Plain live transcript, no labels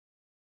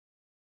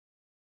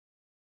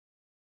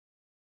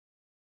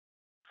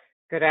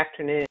Good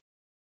afternoon.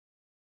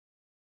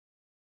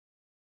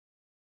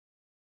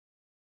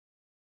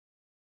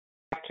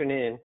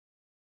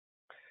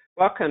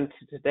 Welcome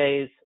to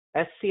today's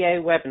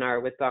SCA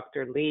webinar with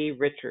Dr. Lee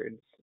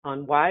Richards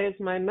on why is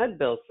my med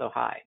bill so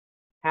high?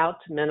 How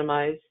to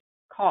minimize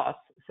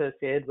costs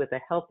associated with a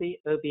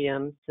healthy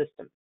OBM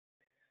system.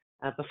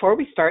 Before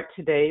we start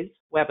today's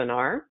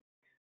webinar,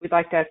 we'd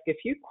like to ask a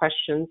few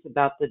questions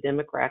about the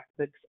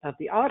demographics of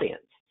the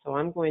audience. So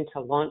I'm going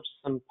to launch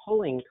some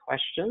polling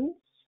questions.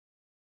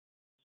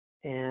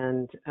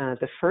 And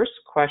the first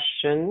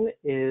question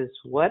is,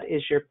 what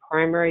is your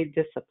primary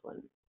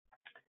discipline?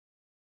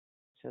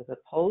 So the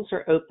polls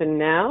are open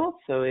now.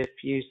 So if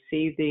you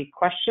see the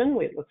question,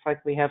 it looks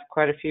like we have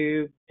quite a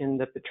few in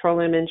the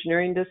petroleum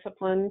engineering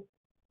discipline,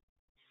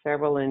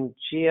 several in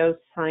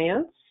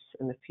geoscience,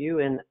 and a few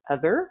in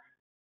other.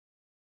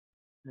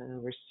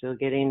 We're still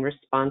getting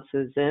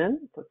responses in.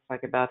 It looks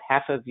like about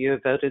half of you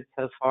have voted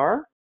so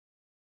far.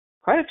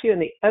 Quite a few in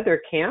the other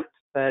camp,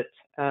 but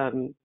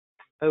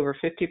over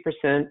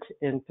 50%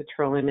 in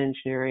petroleum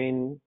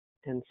engineering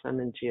and some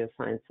in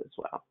geoscience as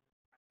well.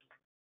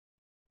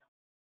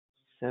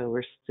 So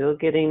we're still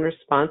getting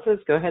responses.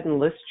 Go ahead and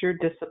list your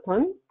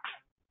discipline.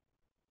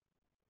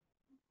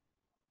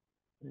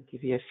 I'll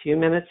give you a few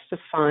minutes to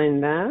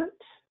find that.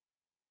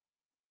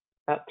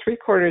 About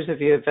 3/4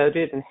 of you have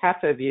voted, and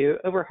half of you,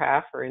 over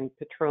half, are in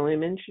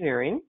petroleum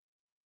engineering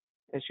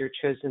as your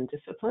chosen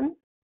discipline.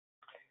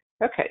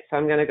 Okay, so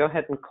I'm going to go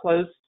ahead and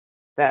close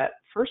that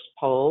first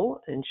poll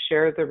and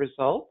share the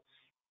results.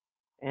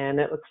 And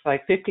it looks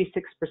like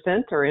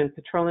 56% are in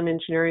petroleum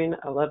engineering,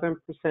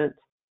 11%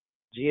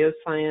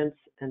 geoscience,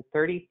 and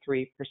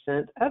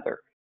 33% other.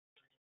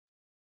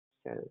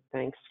 So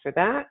thanks for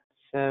that.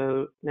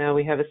 So now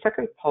we have a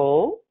second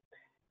poll.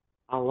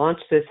 I'll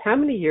launch this. How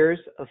many years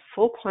of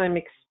full-time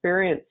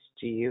experience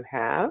do you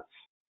have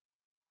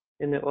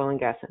in the oil and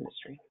gas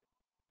industry?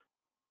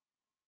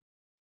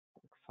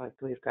 Looks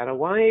like we've got a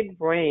wide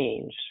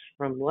range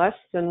from less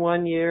than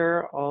 1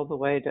 year all the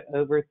way to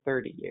over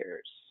 30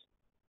 years.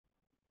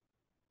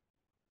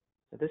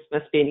 So this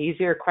must be an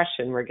easier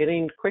question. We're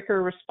getting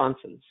quicker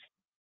responses.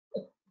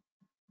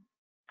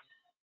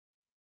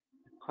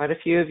 Quite a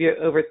few of you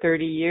over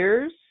 30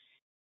 years,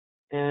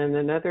 and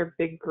another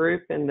big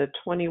group in the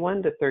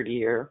 21 to 30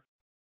 year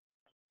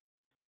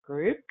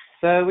group.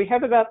 So we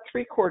have about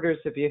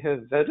 3/4 of you who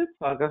have voted,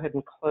 so I'll go ahead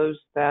and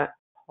close that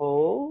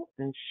poll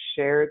and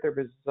share the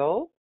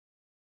results.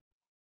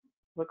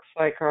 Looks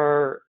like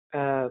our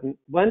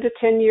 1 to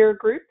 10 year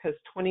group has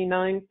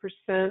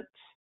 29%,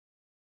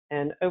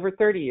 and over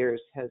 30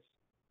 years has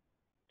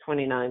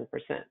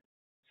 29%.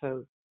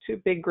 So two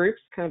big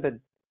groups, kind of a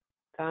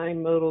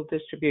bimodal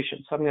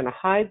distribution. So I'm going to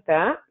hide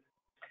that.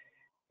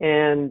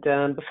 And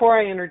before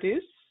I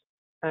introduce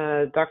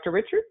Dr.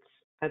 Richards,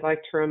 I'd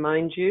like to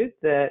remind you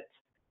that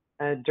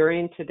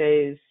during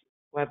today's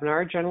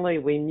webinar, generally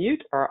we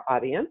mute our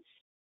audience.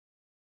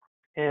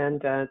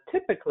 And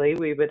typically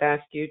we would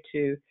ask you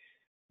to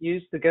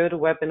use the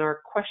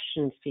GoToWebinar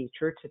question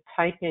feature to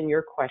type in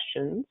your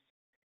questions.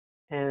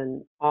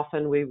 And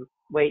often we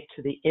wait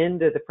to the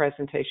end of the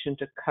presentation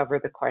to cover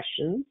the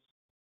questions.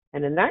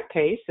 And in that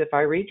case, if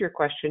I read your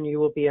question, you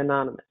will be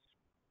anonymous.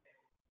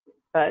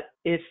 But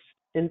if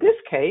in this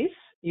case,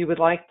 you would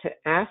like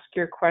to ask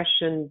your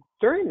question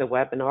during the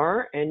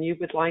webinar and you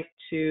would like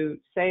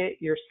to say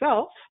it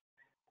yourself,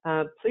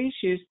 please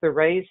use the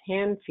raise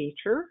hand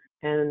feature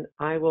and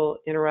I will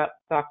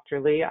interrupt Dr.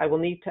 Lee. I will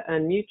need to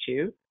unmute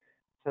you.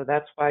 So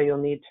that's why you'll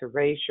need to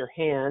raise your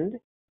hand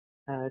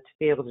to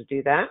be able to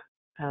do that.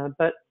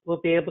 But we'll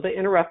be able to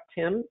interrupt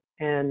him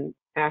and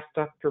ask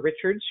Dr.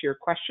 Richards your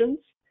questions.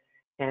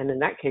 And in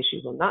that case,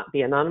 you will not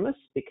be anonymous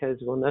because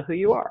we'll know who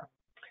you are.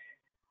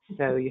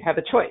 So you have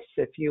a choice.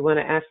 If you want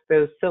to ask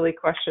those silly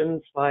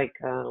questions like,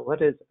 what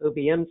does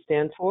OBM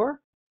stand for?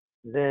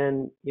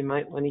 Then you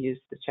might want to use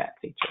the chat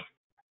feature.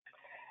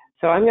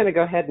 So I'm going to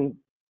go ahead and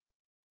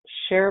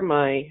share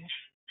my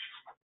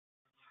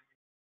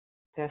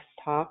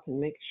desktop and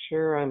make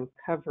sure I'm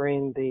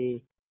covering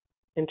the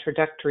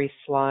introductory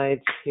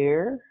slides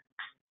here.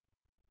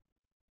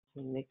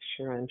 And make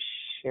sure I'm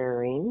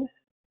sharing.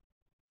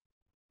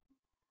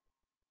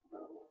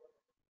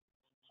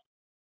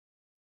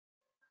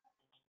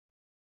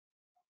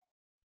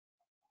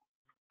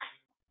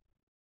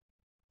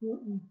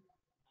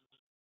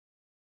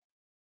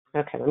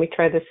 Okay, let me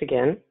try this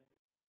again.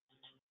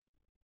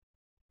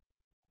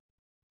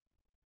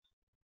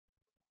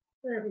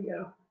 There we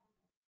go.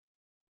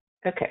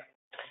 Okay,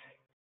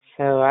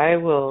 so I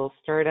will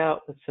start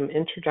out with some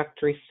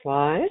introductory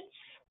slides.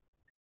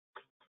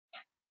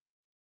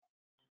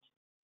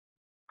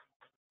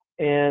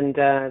 And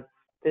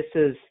this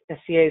is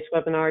SCA's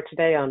webinar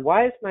today on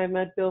why is my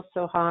med bill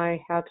so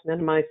high, how to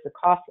minimize the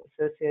costs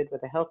associated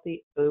with a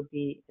healthy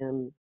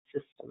OBM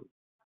system.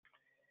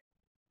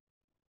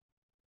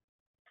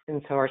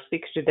 And so our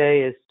speaker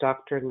today is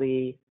Dr.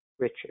 Lee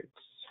Richards.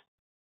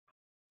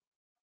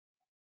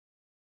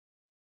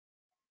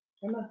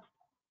 Emma.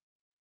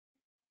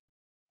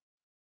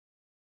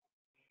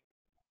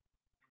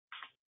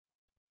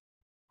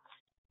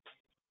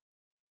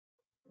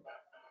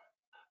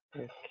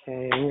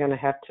 Okay, I'm going to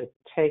have to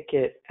take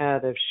it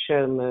out of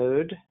show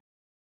mode.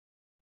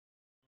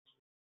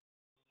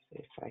 See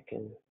if I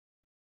can.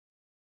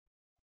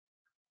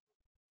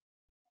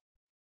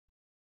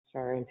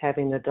 Sorry, I'm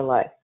having a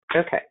delay.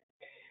 Okay,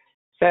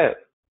 so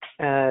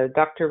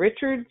Dr.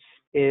 Richards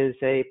is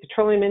a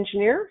petroleum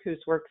engineer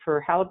who's worked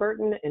for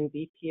Halliburton and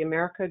BP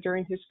America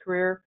during his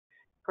career.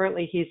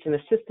 Currently, he's an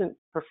assistant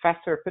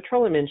professor of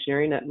petroleum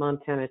engineering at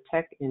Montana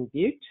Tech in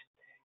Butte,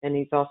 and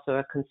he's also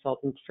a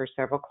consultant for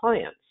several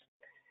clients.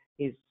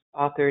 He's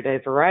authored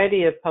a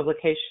variety of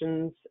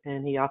publications,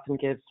 and he often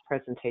gives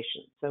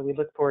presentations. So we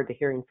look forward to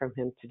hearing from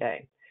him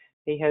today.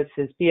 He has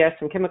his BS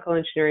in chemical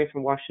engineering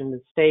from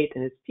Washington State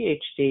and his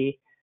PhD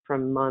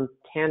from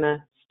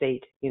Montana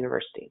State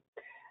University.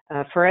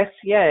 For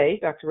SCA,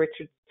 Dr.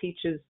 Richards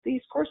teaches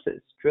these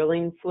courses: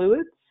 Drilling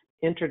Fluids,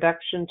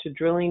 Introduction to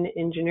Drilling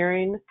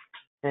Engineering,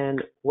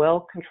 and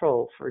Well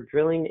Control for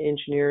Drilling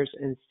Engineers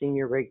and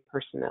Senior Rig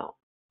Personnel.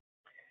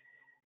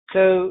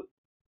 So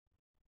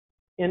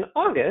in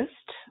August,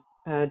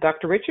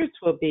 Dr. Richards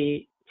will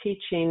be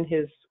teaching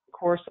his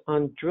course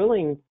on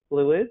drilling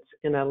fluids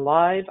in a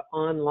live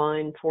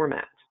online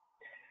format.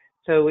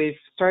 So we've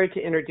started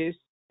to introduce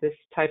this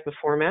type of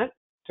format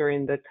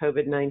during the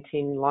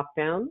COVID-19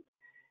 lockdown,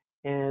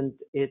 and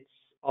it's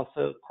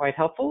also quite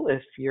helpful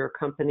if your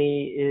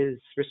company is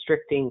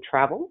restricting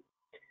travel.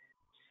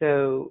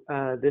 So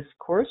this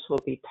course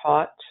will be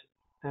taught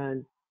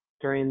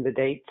during the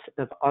dates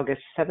of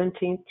August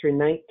 17th through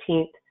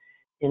 19th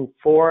in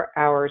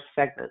 4-hour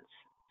segments.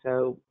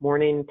 So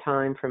morning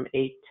time from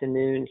 8 to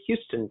noon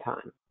Houston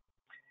time.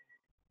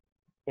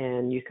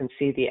 And you can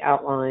see the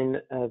outline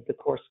of the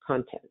course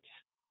content.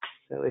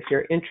 So if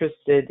you're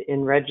interested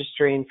in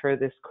registering for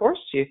this course,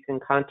 you can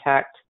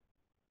contact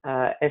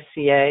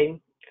SCA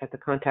at the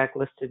contact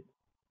listed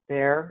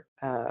there,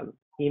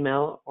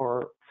 email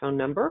or phone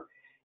number,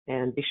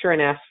 and be sure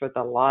and ask for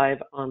the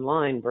live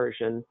online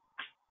version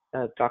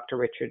of Dr.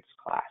 Richards'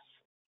 class.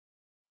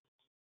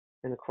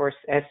 And of course,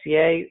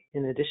 SCA,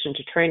 in addition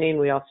to training,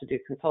 we also do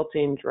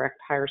consulting, direct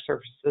hire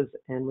services,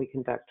 and we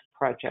conduct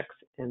projects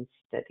and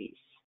studies.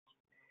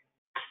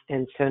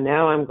 And so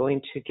now I'm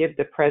going to give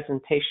the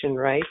presentation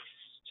rights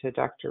to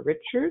Dr.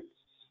 Richards.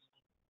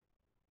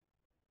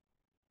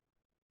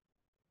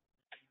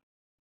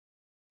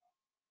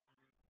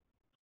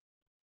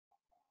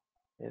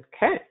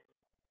 Okay.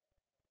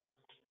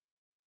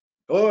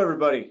 Hello,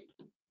 everybody.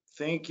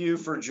 Thank you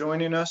for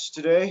joining us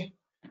today.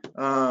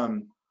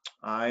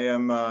 I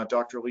am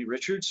Dr. Lee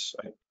Richards.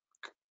 I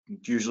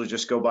usually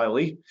just go by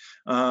Lee.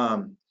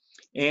 And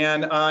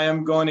I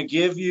am going to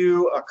give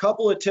you a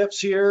couple of tips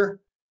here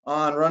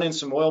on running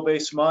some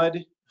oil-based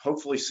mud,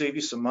 hopefully save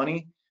you some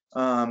money.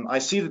 I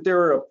see that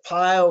there are a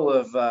pile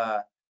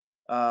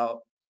of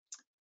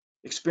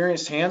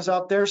experienced hands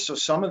out there, so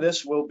some of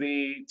this will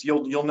be,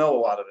 you'll know a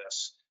lot of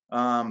this.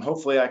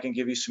 Hopefully I can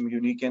give you some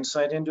unique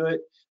insight into it.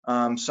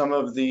 Some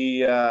of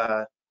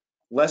the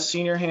less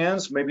senior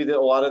hands, maybe a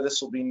lot of this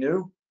will be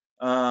new.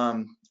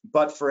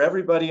 But for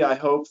everybody, I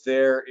hope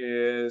there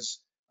is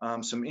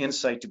some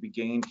insight to be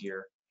gained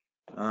here.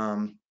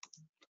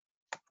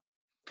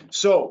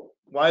 So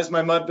why is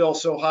my mud bill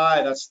so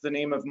high? That's the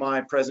name of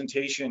my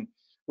presentation.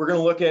 We're going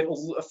to look at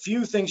a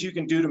few things you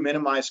can do to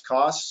minimize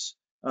costs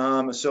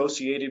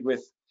associated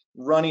with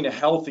running a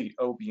healthy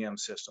OBM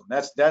system.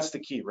 That's the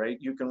key, right?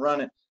 You can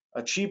run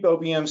a cheap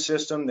OBM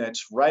system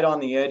that's right on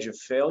the edge of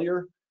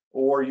failure,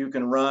 or you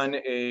can run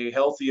a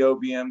healthy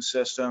OBM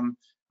system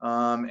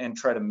and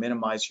try to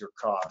minimize your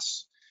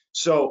costs.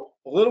 So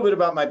a little bit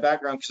about my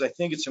background, because I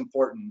think it's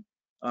important.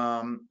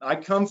 I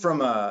come from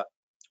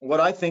what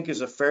I think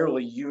is a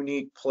fairly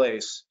unique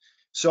place.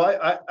 So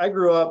I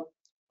grew up,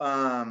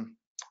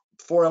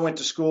 before I went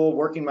to school,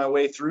 working my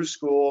way through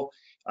school.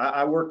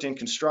 I worked in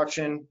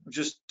construction,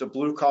 just a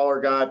blue collar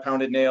guy,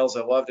 pounded nails.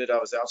 I loved it. I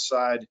was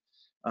outside.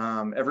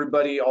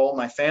 Everybody, all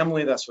my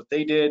family, that's what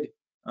they did.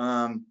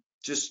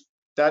 Just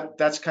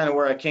that's kind of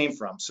where I came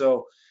from.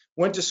 So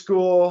went to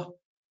school,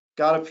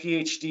 got a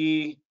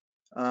PhD.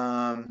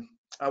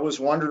 I was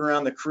wandering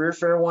around the career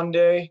fair one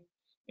day,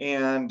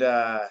 and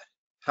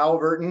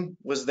Halliburton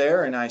was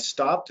there, and I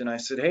stopped and I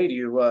said, "Hey, do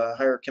you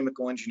hire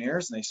chemical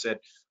engineers?" And they said,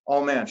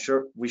 "Oh man,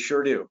 sure, we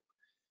sure do."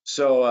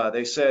 So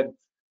they said,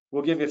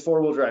 "We'll give you a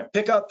 4-wheel drive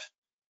pickup.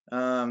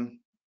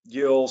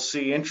 You'll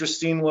see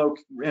interesting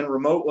in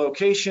remote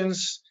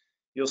locations.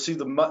 You'll see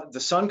the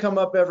sun come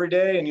up every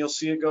day, and you'll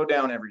see it go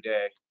down every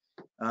day."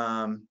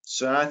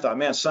 So I thought,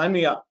 man, sign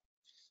me up.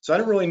 So I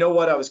didn't really know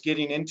what I was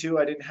getting into.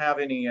 I didn't have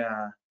any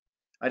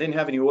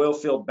oil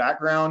field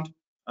background.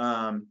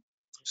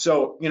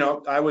 So you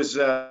know, I was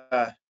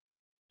a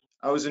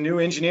new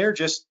engineer,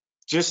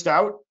 just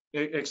out,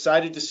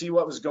 excited to see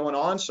what was going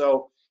on.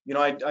 So you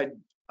know,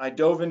 I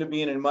dove into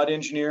being a mud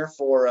engineer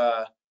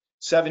for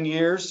 7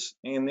 years,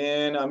 and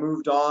then I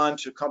moved on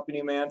to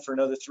company man for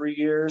another 3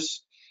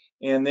 years,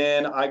 and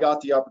then I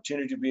got the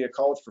opportunity to be a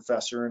college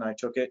professor, and I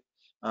took it,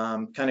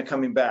 kind of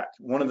coming back.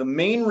 One of the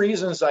main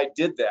reasons I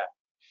did that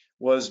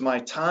was my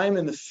time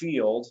in the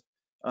field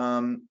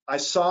I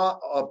saw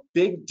a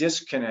big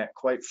disconnect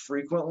quite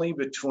frequently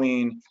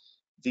between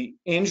the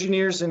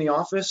engineers in the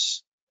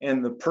office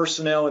and the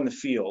personnel in the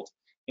field.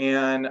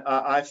 And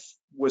I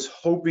was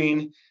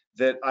hoping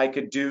that I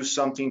could do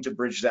something to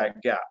bridge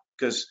that gap,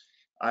 because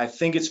I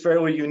think it's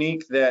fairly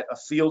unique that a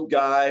field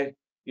guy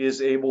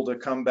is able to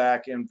come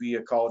back and be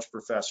a college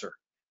professor.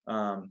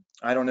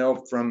 I don't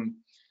know, from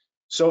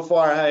so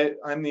far,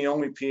 I'm the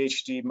only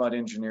PhD mud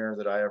engineer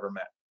that I ever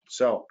met.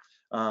 So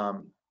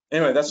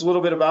anyway, that's a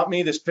little bit about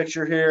me. This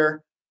picture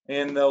here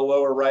in the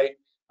lower right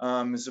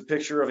is a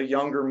picture of a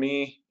younger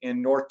me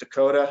in North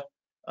Dakota.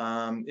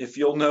 If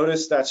you'll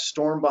notice, that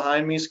storm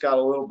behind me's got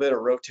a little bit of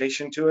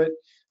rotation to it.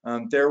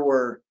 There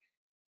were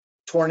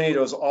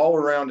tornadoes all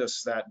around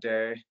us that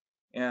day,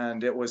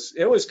 and it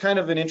was kind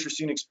of an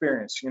interesting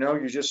experience. You know,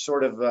 you just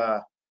sort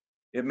of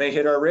it may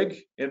hit our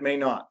rig, it may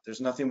not.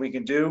 There's nothing we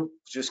can do,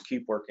 just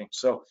keep working.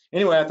 So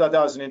anyway, I thought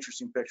that was an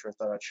interesting picture. I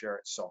thought I'd share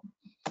it. So,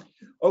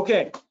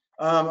 okay,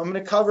 I'm going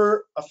to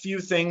cover a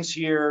few things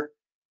here.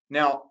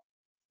 Now,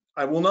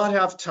 I will not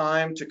have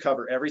time to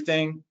cover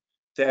everything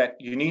that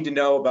you need to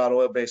know about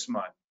oil-based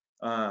mud.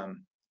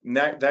 And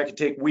that could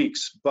take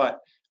weeks,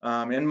 but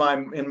in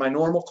my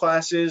normal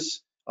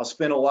classes, I'll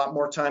spend a lot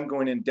more time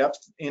going in depth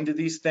into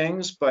these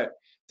things, but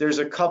there's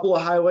a couple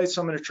of highlights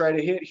I'm going to try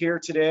to hit here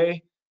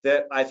today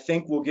that I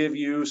think will give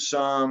you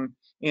some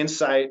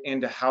insight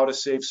into how to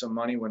save some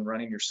money when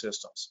running your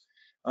systems.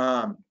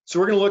 So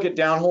we're going to look at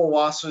downhole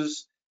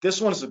losses.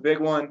 This one's a big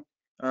one.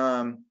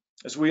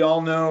 As we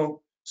all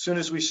know, as soon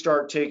as we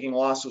start taking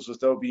losses with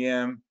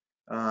OBM,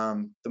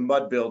 the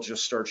mud bill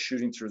just starts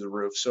shooting through the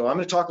roof. So I'm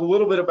going to talk a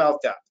little bit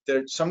about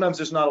that. Sometimes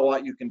there's not a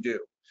lot you can do.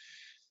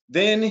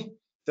 Then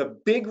the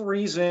big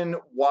reason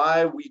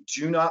why we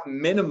do not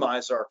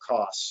minimize our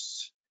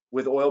costs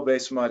with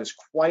oil-based mud is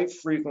quite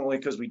frequently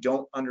because we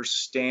don't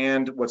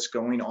understand what's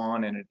going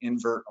on in an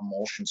invert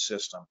emulsion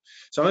system.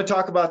 So I'm going to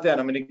talk about that.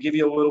 I'm going to give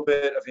you a little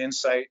bit of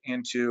insight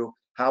into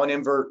how an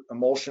invert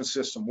emulsion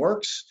system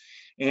works.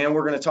 And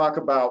we're going to talk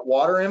about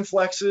water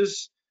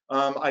influxes.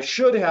 I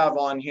should have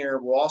on here,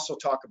 we'll also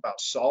talk about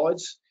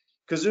solids,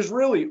 because there's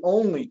really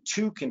only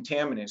two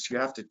contaminants you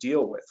have to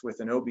deal with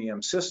an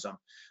OBM system.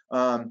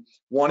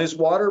 One is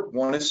water,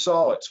 one is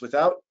solids.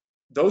 Without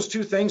those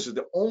two things are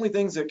the only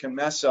things that can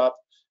mess up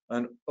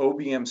an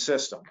OBM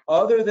system.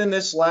 Other than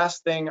this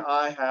last thing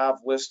I have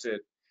listed,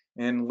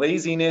 and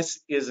laziness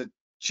is a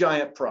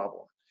giant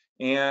problem.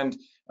 And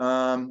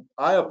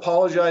I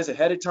apologize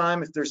ahead of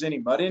time if there's any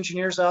mud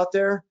engineers out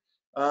there,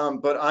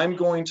 but I'm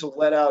going to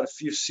let out a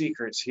few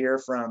secrets here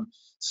from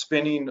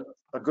spending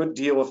a good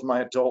deal of my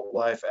adult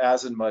life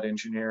as a mud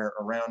engineer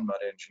around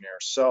mud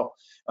engineers. So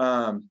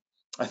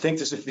I think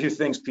there's a few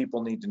things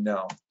people need to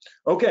know.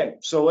 Okay,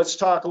 so let's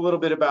talk a little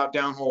bit about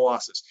downhole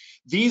losses.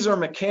 These are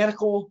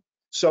mechanical,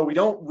 so we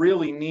don't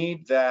really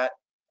need that.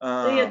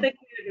 I think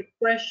we have a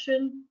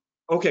question.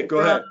 Okay, go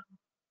ahead.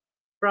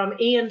 From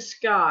Ian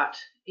Scott.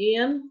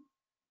 Ian?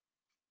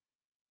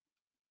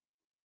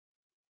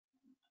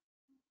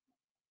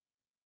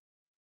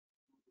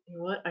 You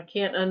know what? I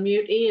can't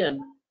unmute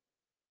Ian.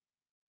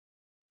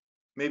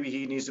 Maybe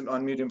he needs to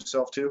unmute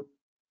himself too.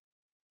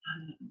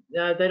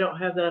 They don't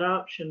have that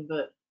option,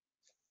 but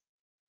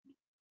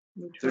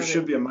There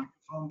should be a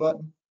microphone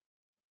button.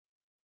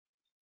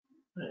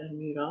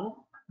 Unmute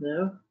all?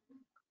 No.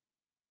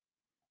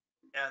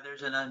 Yeah,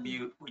 there's an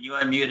unmute. Will you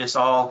unmute us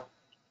all?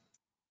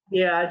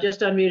 Yeah, I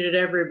just unmuted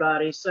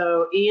everybody.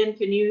 So Ian,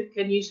 can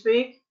you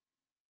speak?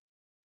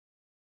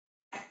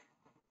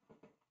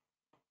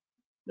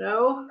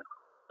 No?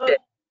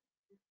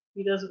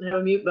 He doesn't have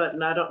a mute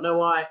button. I don't know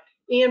why.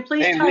 Ian,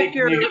 please Hey, type Lee,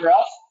 your can you hear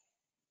us?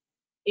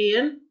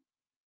 Ian.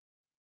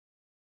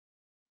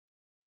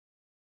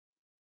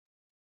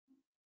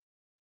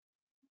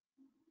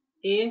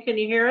 Ian, can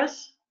you hear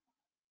us?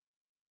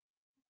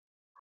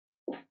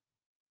 Oh.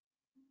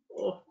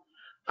 All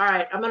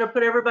right, I'm going to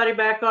put everybody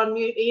back on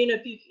mute. Ian,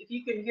 if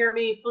you can hear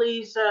me,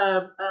 please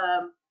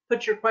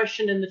put your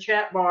question in the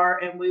chat bar,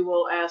 and we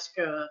will ask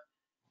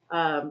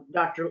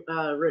Dr.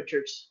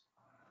 Richards.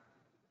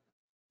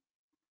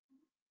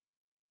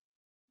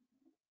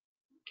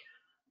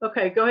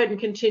 Okay, go ahead and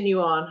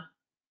continue on.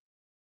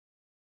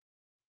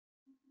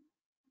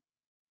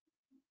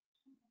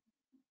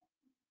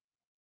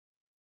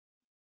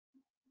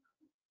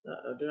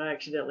 Uh-oh, did I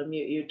accidentally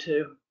mute you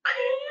too?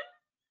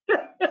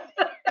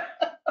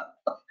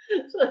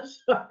 So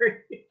sorry.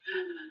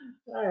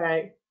 All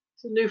right,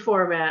 it's a new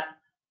format.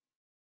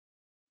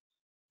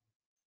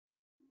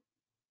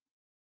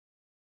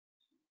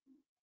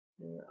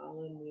 I'll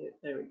unmute.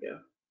 There we go.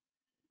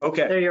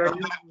 Okay. There you are.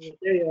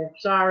 There you are.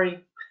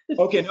 Sorry.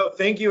 Okay, no,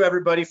 thank you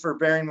everybody for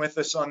bearing with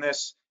us on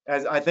this.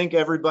 As I think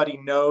everybody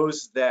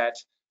knows that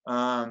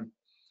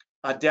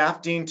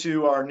adapting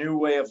to our new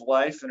way of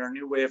life and our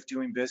new way of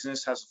doing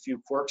business has a few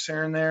quirks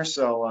here and there.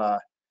 So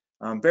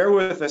bear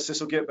with us, this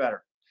will get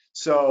better.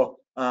 So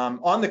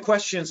on the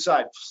question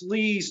side,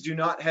 please do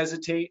not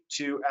hesitate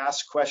to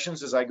ask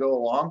questions as I go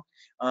along.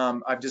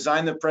 I've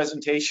designed the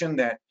presentation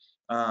that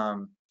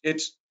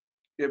it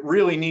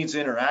really needs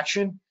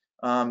interaction.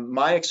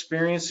 My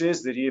experience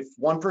is that if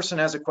one person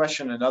has a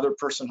question, another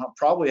person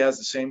probably has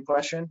the same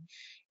question.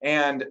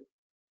 And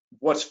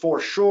what's for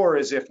sure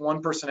is if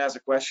one person has a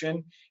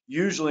question,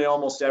 usually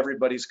almost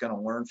everybody's going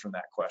to learn from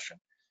that question.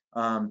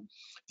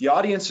 The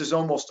audience is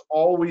almost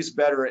always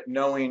better at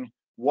knowing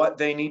what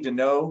they need to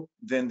know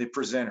than the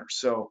presenter.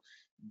 So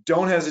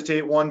don't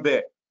hesitate one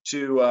bit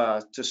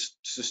to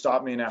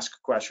stop me and ask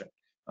a question.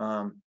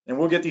 And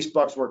we'll get these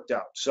bugs worked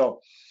out.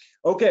 So,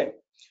 okay,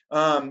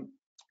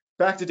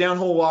 back to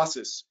downhole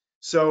losses.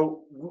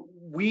 So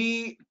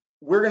I'm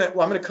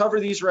gonna cover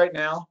these right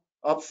now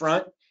up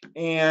front,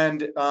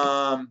 and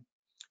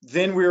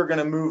then we're going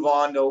to move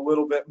on to a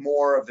little bit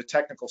more of the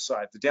technical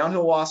side. The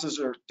downhole losses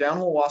are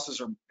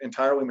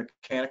entirely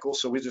mechanical,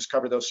 so we just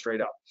cover those straight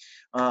up.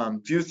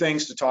 Few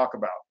things to talk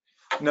about.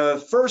 Now,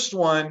 the first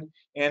one,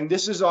 and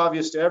this is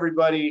obvious to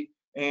everybody,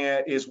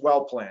 is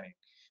well planning.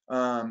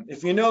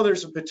 If you know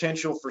there's a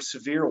potential for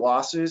severe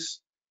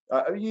losses,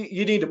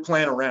 you need to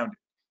plan around it.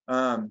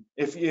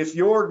 If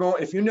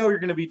you know you're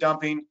going to be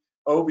dumping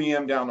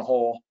OBM down the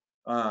hole,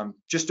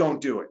 just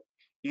don't do it.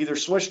 Either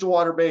switch to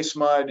water-based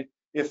mud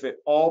if at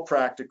all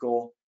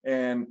practical,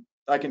 and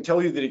I can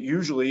tell you that it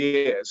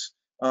usually is,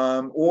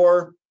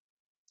 or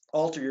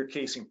alter your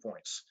casing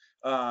points.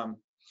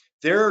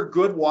 There are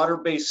good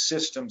water-based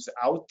systems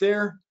out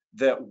there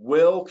that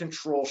will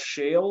control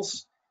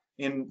shales.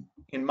 In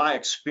my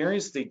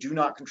experience, they do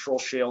not control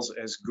shales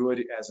as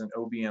good as an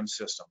OBM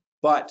system,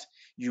 but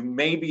you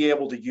may be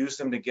able to use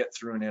them to get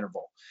through an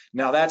interval.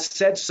 Now, that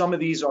said, some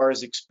of these are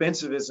as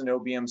expensive as an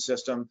OBM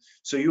system,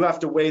 so you have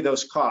to weigh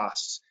those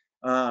costs.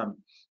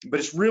 But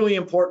it's really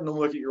important to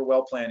look at your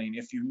well planning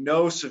if you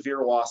know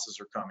severe losses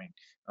are coming.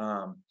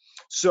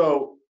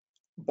 So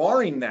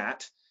barring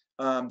that,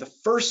 the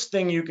first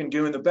thing you can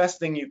do and the best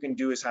thing you can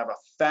do is have a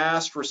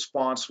fast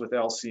response with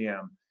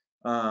LCM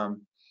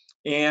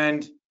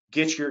and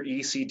get your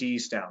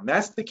ECDs down.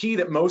 That's the key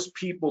that most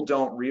people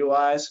don't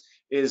realize,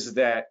 is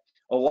that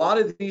a lot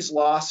of these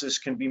losses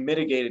can be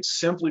mitigated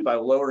simply by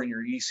lowering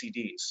your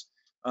ECDs.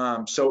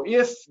 So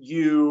if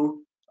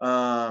you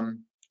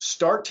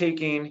start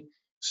taking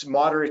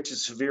moderate to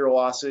severe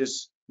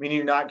losses, meaning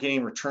you're not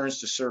getting returns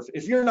to surface.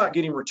 If you're not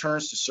getting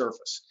returns to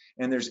surface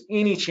and there's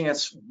any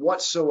chance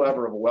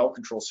whatsoever of a well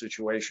control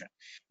situation,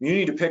 you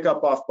need to pick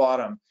up off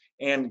bottom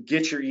and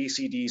get your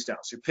ECDs down.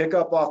 So pick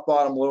up off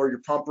bottom, lower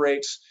your pump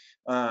rates.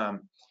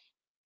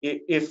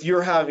 If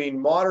you're having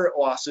moderate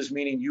losses,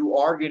 meaning you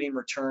are getting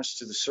returns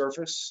to the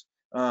surface,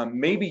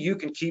 maybe you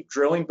can keep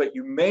drilling, but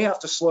you may have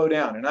to slow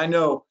down. And I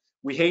know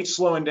we hate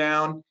slowing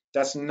down.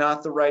 That's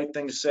not the right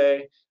thing to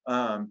say.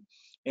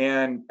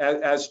 And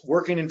as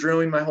working and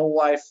drilling my whole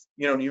life,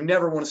 you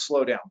never want to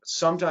slow down, but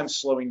sometimes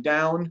slowing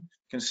down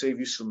can save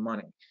you some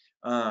money.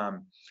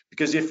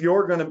 Because if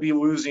you're going to be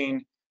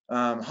losing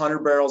 100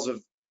 barrels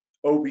of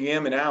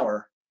OBM an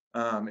hour,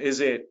 is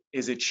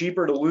it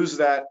cheaper to lose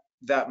that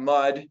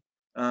mud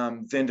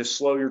than to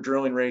slow your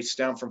drilling rates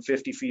down from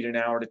 50 feet an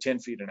hour to 10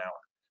 feet an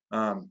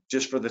hour,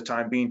 just for the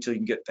time being till you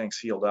can get things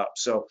healed up?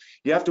 So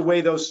you have to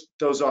weigh those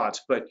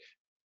odds, but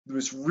it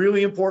was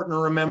really important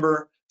to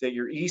remember that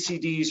your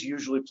ECDs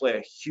usually play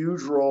a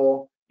huge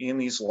role in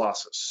these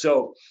losses.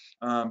 So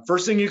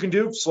first thing you can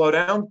do, slow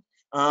down,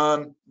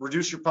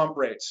 reduce your pump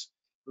rates.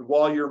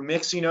 While you're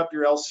mixing up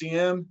your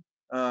LCM,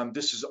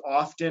 this is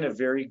often a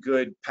very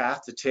good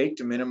path to take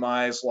to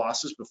minimize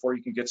losses before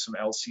you can get some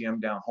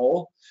LCM down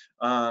hole.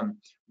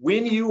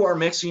 When you are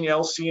mixing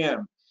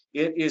LCM,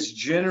 it is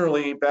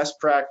generally best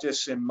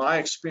practice, in my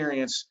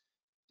experience,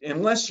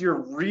 unless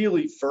you're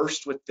really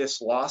versed with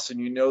this loss and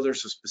you know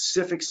there's a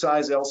specific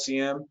size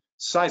LCM,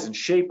 size and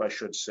shape, I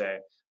should say,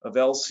 of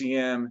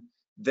LCM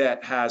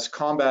that has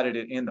combated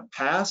it in the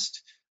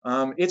past,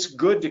 it's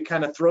good to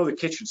kind of throw the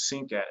kitchen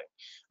sink at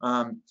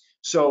it.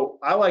 So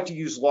I like to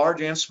use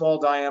large and small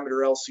diameter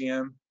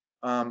LCM.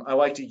 I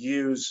like to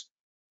use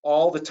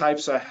all the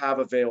types I have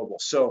available.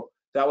 So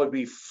that would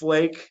be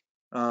flake,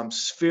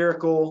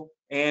 spherical,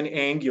 and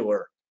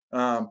angular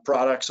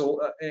products,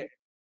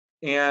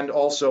 and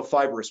also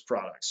fibrous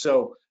products.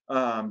 So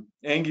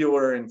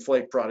angular and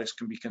flake products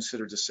can be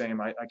considered the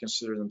same. I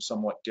consider them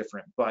somewhat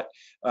different, but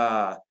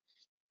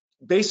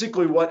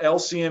basically what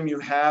LCM you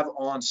have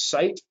on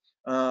site,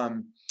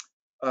 kind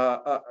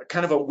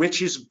of a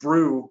witch's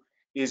brew,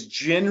 is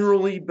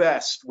generally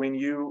best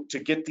to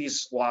get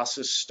these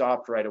losses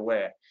stopped right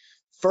away.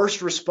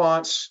 First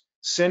response,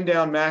 send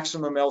down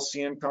maximum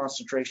LCM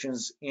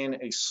concentrations in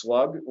a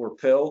slug or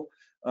pill.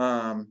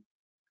 I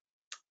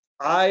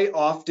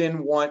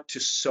often want to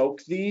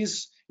soak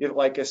these.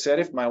 Like I said,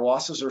 if my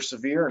losses are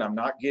severe and I'm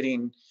not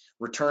getting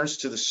returns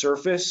to the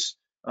surface,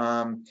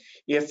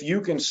 if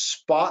you can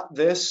spot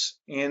this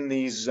in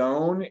the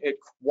zone, it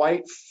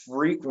quite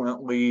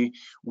frequently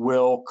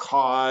will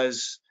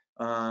cause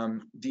more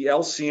of the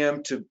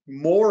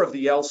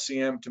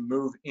LCM to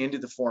move into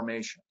the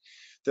formation.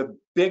 The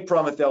big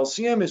problem with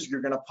LCM is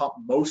you're going to pump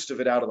most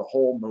of it out of the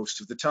hole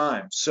most of the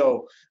time.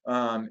 So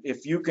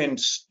if you can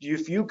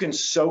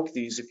soak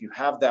these, if you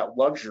have that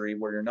luxury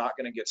where you're not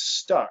going to get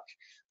stuck,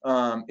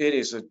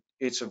 it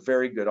it's a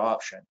very good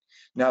option.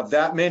 Now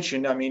that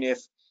mentioned, I mean,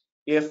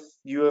 if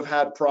you have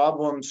had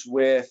problems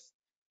with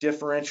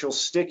differential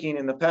sticking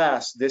in the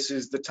past, this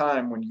is the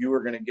time when you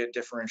are going to get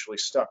differentially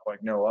stuck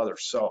like no other.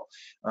 So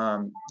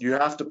you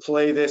have to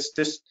play this.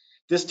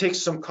 This takes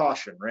some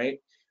caution, right?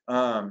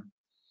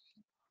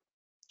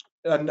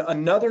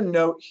 Another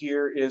note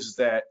here is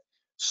that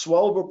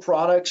swallowable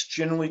products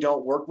generally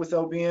don't work with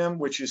OBM,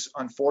 which is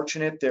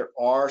unfortunate. There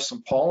are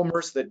some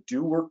polymers that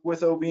do work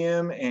with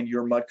OBM, and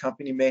your mud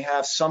company may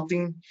have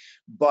something,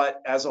 but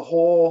as a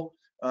whole,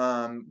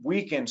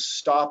 we can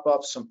stop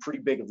up some pretty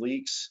big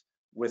leaks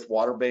with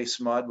water-based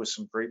mud with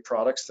some great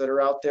products that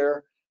are out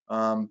there.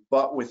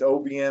 But with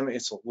OBM,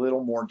 it's a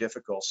little more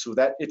difficult. So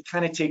that it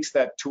kind of takes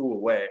that tool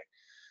away.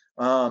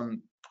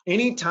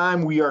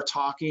 Anytime we are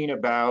talking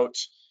about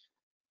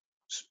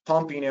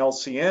pumping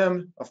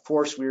LCM, of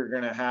course, we're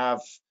going to have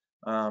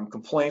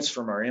complaints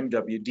from our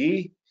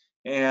MWD.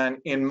 And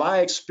in my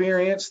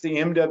experience, the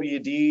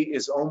MWD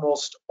is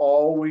almost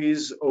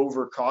always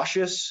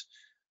overcautious.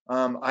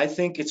 I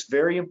think it's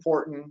very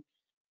important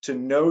to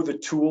know the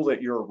tool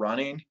that you're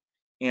running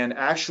and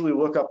actually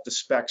look up the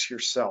specs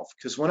yourself.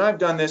 Because when I've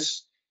done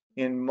this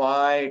in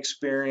my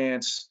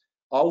experience,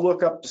 I'll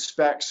look up the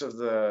specs of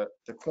the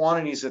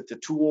quantities that the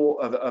tool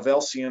of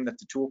LCM that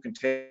the tool can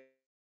take,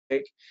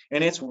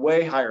 and it's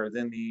way higher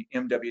than the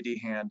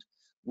MWD hand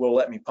will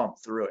let me pump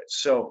through it.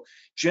 So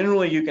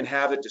generally you can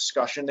have a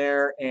discussion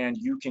there and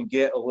you can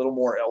get a little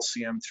more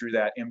LCM through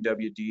that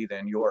MWD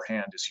than your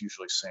hand is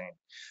usually saying.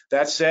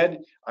 That said,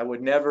 I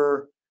would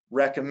never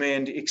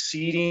recommend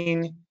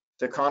exceeding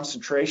the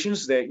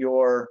concentrations that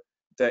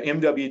the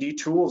MWD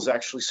tool is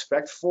actually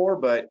spec'd for,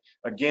 but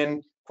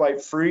again,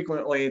 quite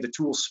frequently the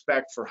tool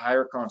spec for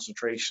higher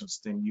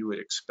concentrations than you would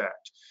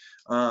expect.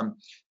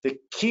 The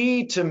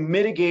key to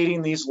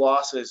mitigating these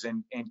losses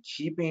and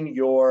keeping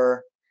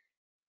your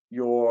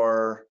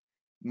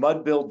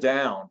mud bill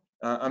down,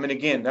 I mean,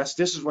 again, this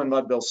is when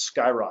mud bill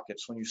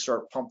skyrockets, when you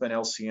start pumping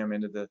LCM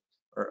into the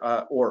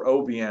or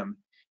OBM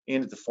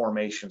into the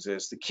formations.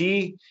 The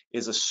key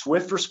is a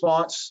swift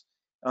response,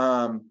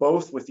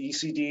 both with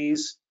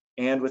ECDs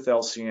and with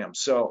LCM.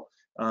 So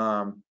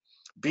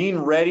being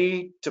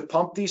ready to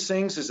pump these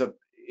things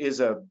is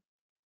a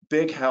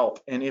big help.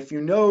 And if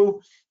you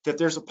know that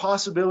there's a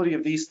possibility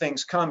of these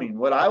things coming,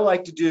 what I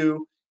like to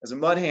do as a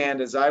mud hand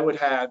is I would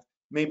have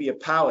maybe a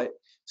pallet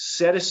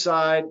set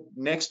aside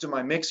next to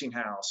my mixing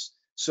house.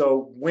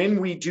 So when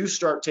we do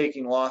start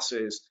taking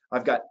losses,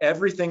 I've got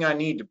everything I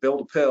need to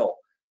build a pill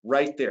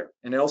right there.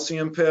 An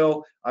LCM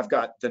pill, I've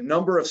got the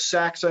number of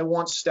sacks I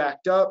want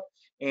stacked up,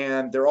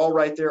 and they're all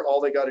right there.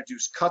 All they got to do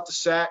is cut the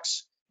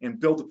sacks and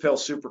build the pill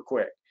super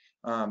quick.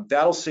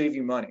 That'll save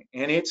you money.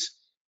 And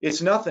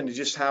it's nothing to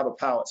just have a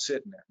pallet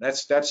sitting there.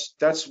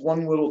 That's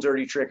one little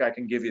dirty trick I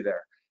can give you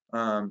there.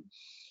 And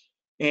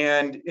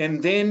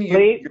then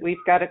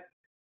we've got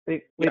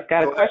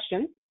a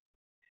question.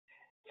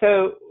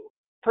 So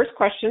first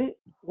question,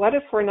 what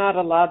if we're not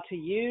allowed to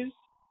use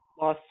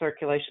lost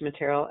circulation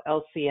material,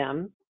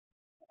 LCM,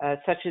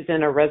 such as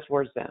in a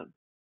reservoir zone?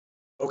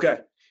 Okay.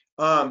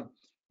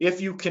 If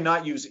you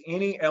cannot use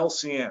any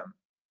LCM,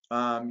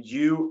 I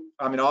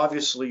mean,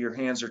 obviously your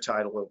hands are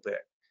tied a little bit.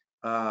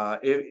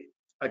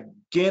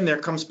 Again, there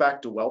comes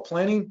back to well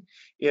planning.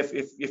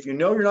 If you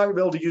know you're not gonna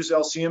be able to use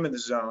LCM in the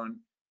zone,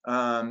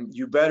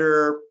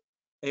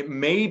 it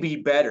may be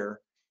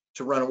better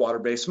to run a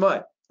water-based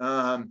mud.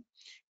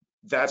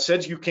 That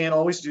said, you can't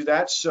always do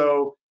that.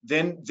 So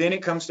then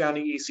it comes down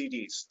to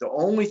ECDs. The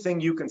only thing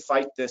you can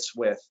fight this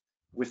with,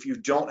 if you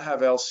don't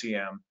have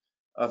LCM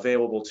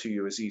available to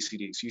you, is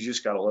ECDs. You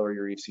just got to lower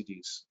your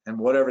ECDs, and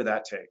whatever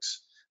that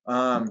takes.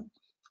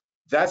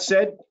 That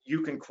said,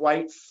 you can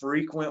quite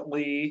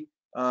frequently,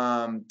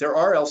 there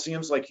are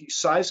LCMs like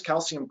size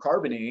calcium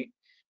carbonate,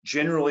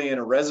 generally in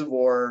a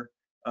reservoir,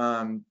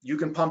 you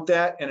can pump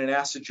that and an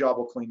acid job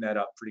will clean that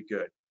up pretty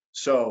good.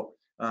 So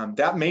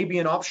that may be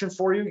an option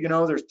for you. You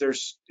know,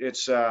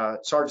 it's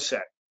hard to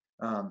say.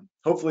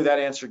 Hopefully that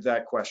answered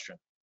that question.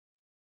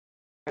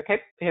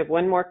 Okay, we have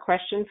one more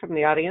question from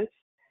the audience.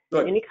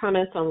 Good. Any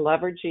comments on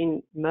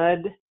leveraging mud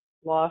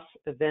loss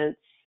events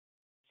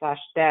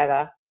 /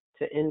 data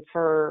to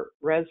infer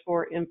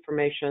reservoir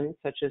information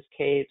such as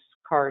caves,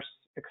 karst,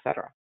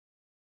 etc.?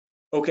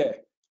 Okay,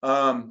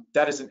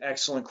 that is an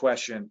excellent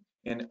question,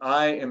 and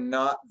I am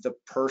not the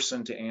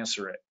person to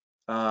answer it.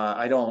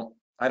 I don't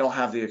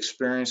have the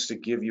experience to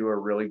give you a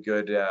really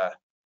good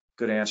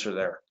answer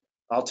there.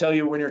 I'll tell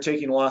you, when you're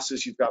taking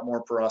losses, you've got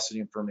more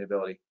porosity and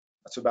permeability.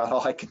 That's about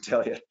all I can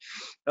tell you.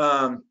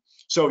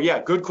 So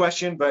yeah, good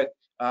question, but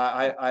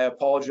I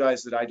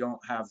apologize that I don't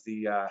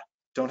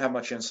have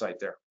much insight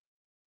there.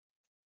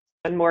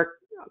 One more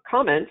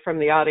comment from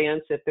the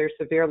audience: if there's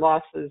severe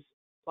loss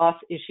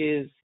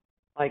issues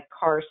like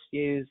karst,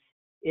 use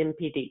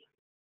MPD.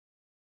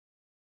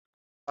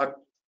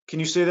 Can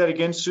you say that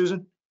again,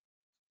 Susan?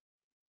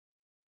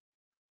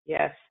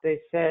 Yes, they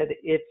said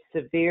if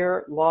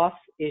severe loss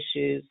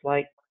issues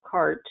like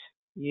cart,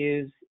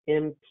 use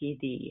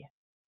MPD.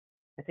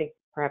 I think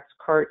perhaps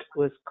cart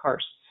was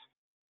karst.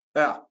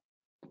 Yeah,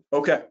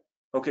 Okay.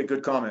 Okay,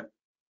 good comment.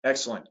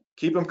 Excellent.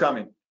 Keep them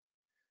coming.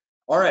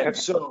 All right, Okay.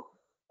 so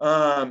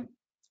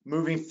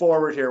moving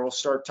forward here, we'll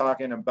start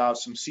talking about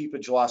some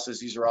seepage losses.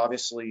 These are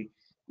obviously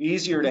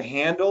easier to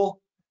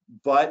handle,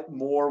 but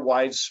more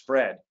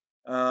widespread.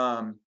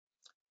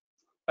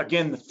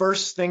 Again, the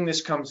first thing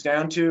this comes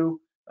down to,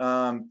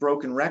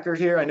 broken record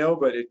here, I know,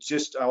 but it's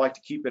just, I like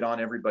to keep it on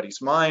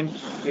everybody's mind,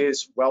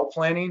 is well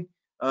planning.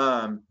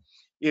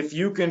 If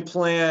you can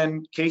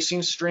plan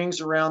casing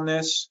strings around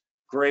this,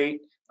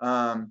 great.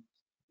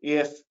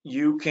 If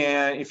you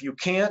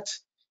can't,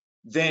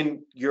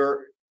 then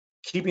you're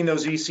keeping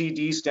those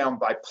ECDs down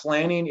by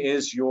planning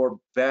is your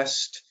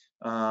best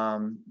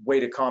way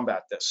to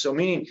combat this. So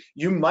meaning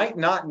you might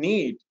not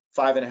need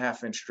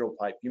 5.5-inch drill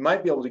pipe. You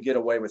might be able to get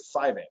away with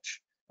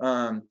 5-inch.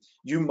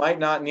 You might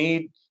not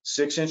need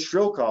 6-inch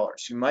drill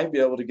collars. You might be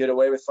able to get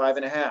away with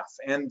 5.5.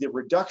 And the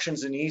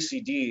reductions in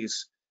ECDs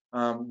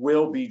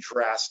will be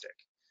drastic.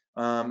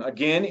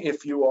 Again,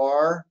 if you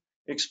are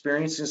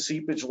experiencing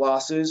seepage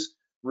losses,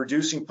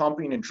 reducing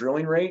pumping and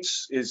drilling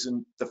rates is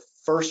the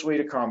first way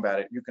to combat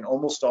it. You can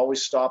almost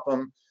always stop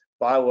them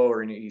by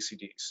lowering the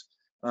ECDs.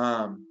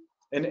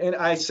 And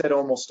I said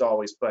almost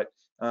always, but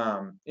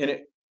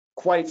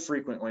quite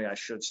frequently, I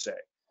should say.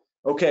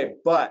 Okay,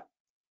 but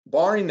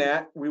barring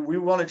that, we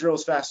want to drill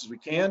as fast as we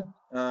can.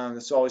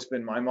 That's always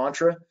been my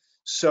mantra.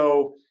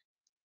 So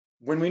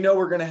when we know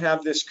we're going to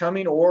have this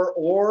coming,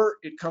 or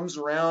it comes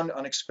around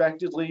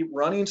unexpectedly,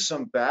 running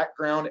some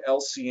background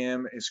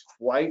LCM is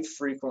quite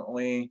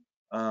frequently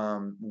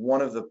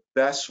one of the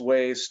best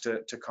ways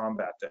to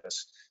combat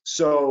this.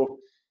 So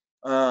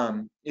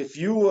if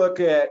you look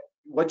at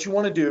what you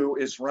want to do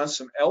is run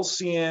some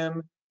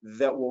LCM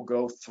that will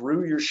go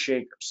through your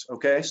shakers.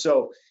 Okay,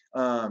 so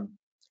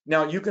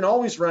now you can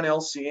always run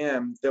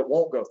LCM that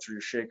won't go through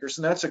your shakers,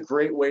 and that's a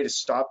great way to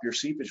stop your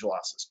seepage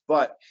losses,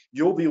 but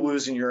you'll be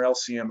losing your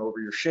LCM over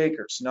your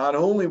shakers. Not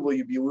only will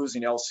you be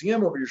losing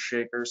LCM over your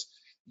shakers,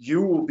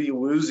 you will be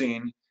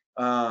losing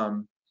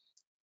mud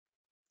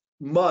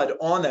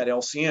on that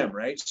LCM,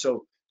 right?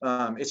 So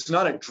it's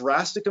not a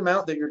drastic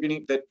amount that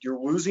you're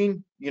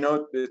losing, you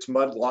know, it's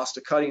mud lost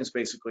to cuttings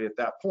basically at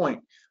that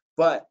point,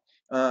 but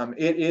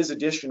it is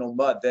additional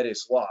mud that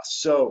is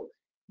lost. So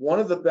one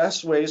of the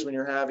best ways when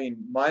you're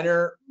having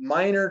minor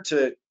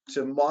to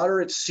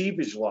moderate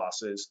seepage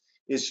losses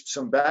is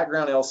some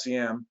background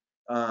LCM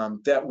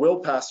that will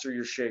pass through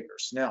your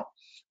shakers. Now,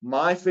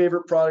 my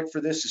favorite product for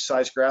this is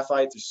Size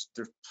Graphite.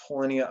 There's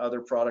plenty of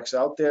other products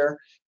out there,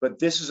 but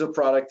this is a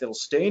product that'll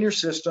stay in your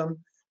system.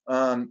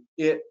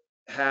 It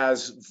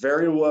has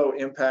very low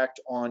impact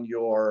on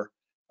your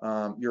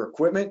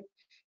equipment,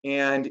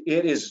 and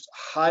it is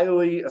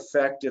highly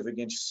effective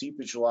against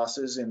seepage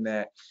losses in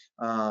that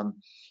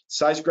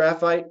Size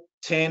Graphite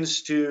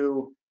tends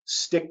to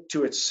stick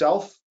to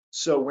itself.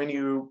 So when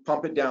you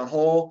pump it down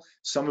hole,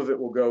 some of it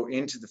will go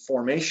into the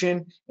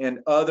formation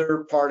and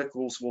other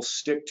particles will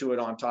stick to it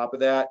on top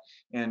of that.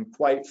 And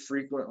quite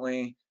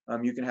frequently,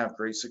 you can have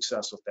great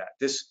success with that.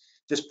 This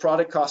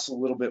product costs a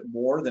little bit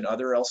more than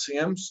other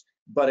LCMs,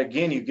 but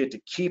again, you get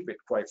to keep it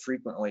quite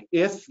frequently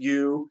if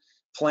you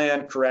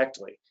plan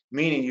correctly,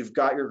 meaning you've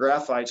got your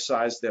graphite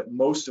size that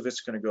most of it's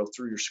going to go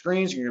through your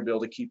screens and you're going to be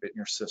able to keep it in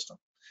your system.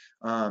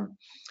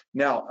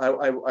 Now,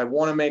 I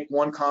want to make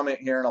one comment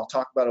here, and I'll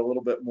talk about it a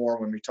little bit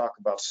more when we talk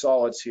about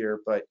solids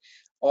here, but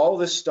all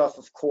this stuff,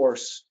 of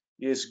course,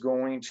 is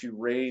going to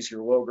raise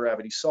your low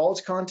gravity solids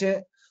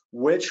content,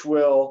 which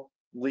will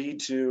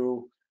lead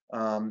to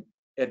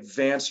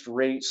advanced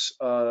rates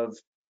of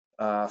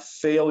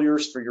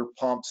failures for your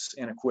pumps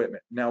and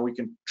equipment. Now we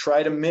can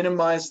try to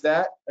minimize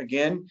that.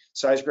 Again,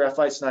 Size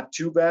Graphite's not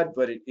too bad,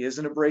 but it is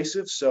an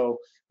abrasive. So,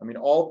 I mean,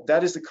 all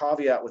that is the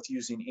caveat with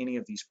using any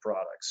of these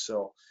products.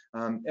 So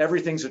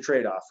everything's a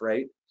trade-off,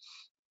 right?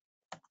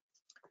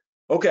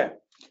 Okay,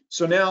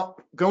 so now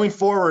going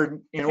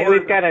forward,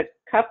 we've got a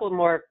couple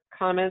more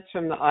comments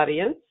from the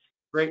audience.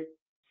 Great.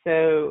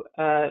 So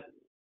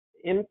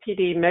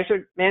MPD,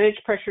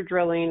 managed pressure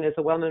drilling, is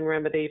a well-known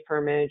remedy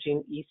for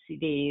managing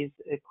ECDs,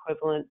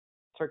 equivalent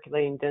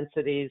circulating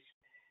densities,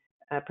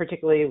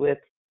 particularly with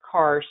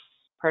karst.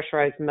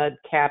 Pressurized mud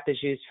cap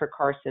is used for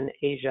karst in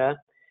Asia.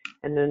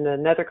 And then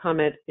another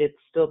comment, it's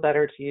still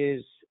better to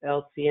use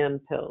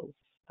LCM pills,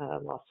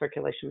 lost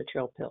circulation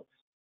material pills.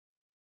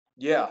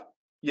 Yeah,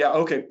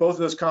 okay, both of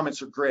those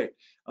comments are great.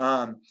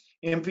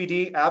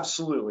 MPD,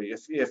 absolutely.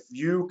 If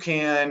you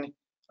can,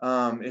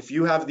 if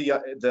you have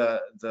the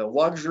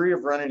luxury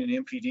of running an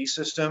MPD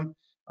system,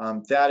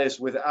 that is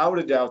without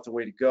a doubt the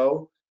way to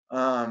go.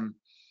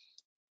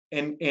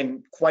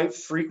 And quite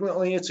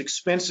frequently, it's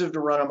expensive to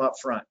run them up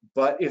front.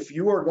 But if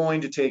you are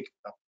going to take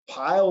a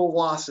pile of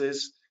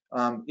losses,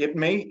 it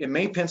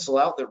may pencil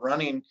out that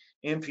running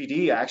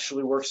MPD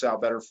actually works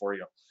out better for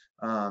you.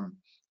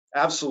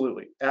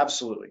 Absolutely.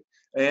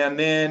 And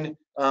then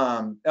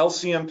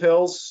LCM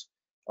pills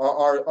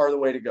are the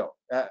way to go.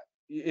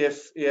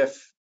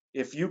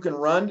 If you can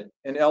run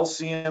an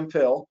LCM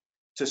pill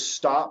to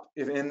stop,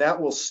 and that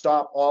will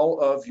stop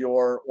all of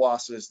your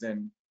losses,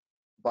 then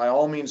by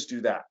all means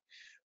do that.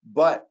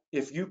 But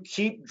if you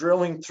keep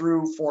drilling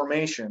through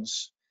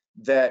formations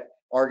that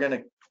are going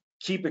to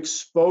keep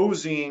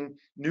exposing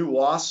new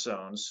loss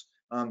zones,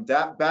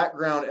 that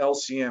background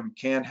LCM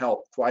can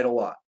help quite a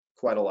lot,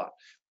 quite a lot.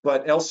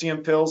 But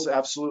LCM pills,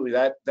 absolutely,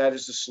 that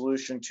is the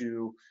solution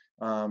to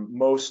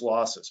most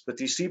losses. But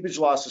these seepage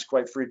losses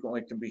quite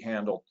frequently can be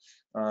handled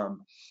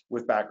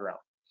with background.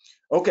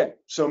 Okay,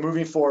 so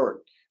moving forward,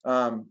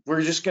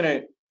 we're just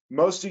gonna,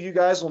 most of you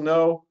guys will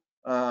know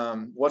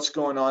what's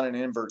going on in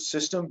an invert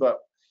system, but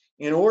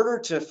in order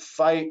to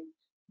fight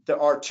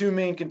our two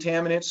main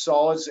contaminants,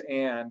 solids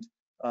and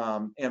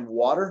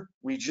water,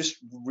 we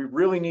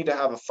really need to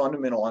have a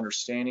fundamental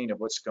understanding of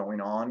what's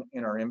going on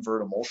in our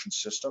invert emulsion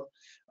system.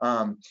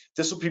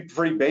 This will be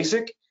pretty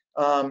basic.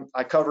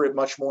 I cover it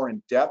much more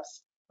in depth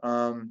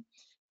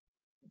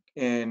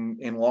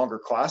in longer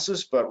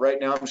classes, but right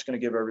now I'm just going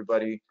to give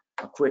everybody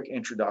a quick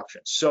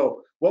introduction.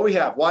 So what we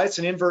have, why it's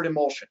an invert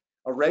emulsion.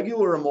 A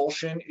regular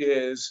emulsion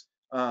is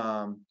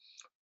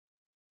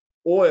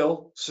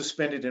oil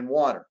suspended in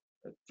water.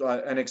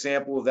 An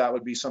example of that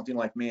would be something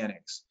like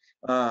mayonnaise.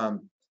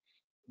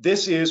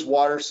 This is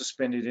water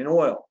suspended in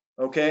oil,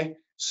 okay?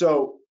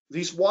 So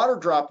these water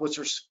droplets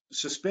are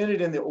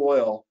suspended in the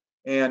oil,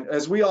 and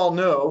as we all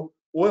know,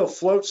 oil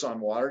floats on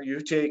water. You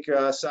take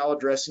salad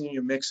dressing,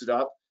 you mix it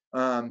up,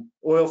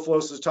 oil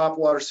flows to the top,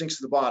 water sinks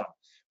to the bottom.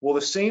 Well,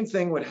 the same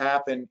thing would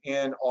happen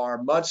in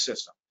our mud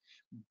system.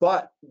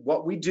 But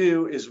what we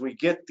do is we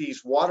get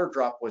these water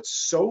droplets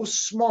so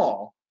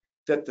small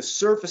that the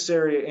surface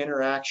area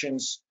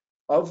interactions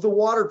of the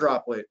water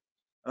droplet,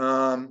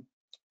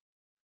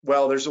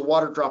 well, there's a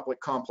water droplet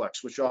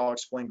complex, which I'll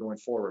explain going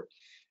forward.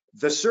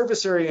 The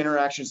surface area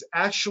interactions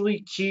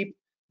actually keep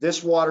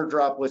this water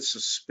droplet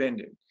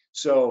suspended.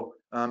 So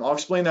I'll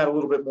explain that a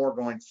little bit more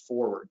going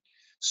forward.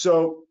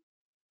 So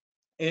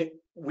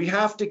we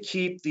have to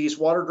keep these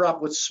water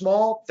droplets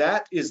small.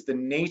 That is the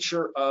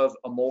nature of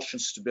emulsion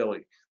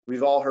stability.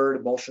 We've all heard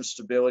emulsion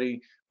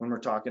stability when we're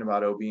talking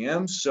about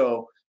OBM.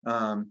 So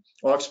I'll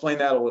explain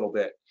that a little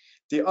bit.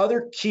 The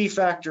other key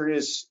factor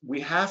is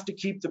we have to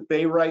keep the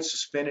barite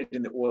suspended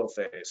in the oil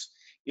phase.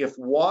 If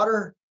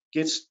water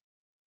gets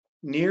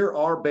near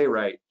our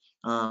barite,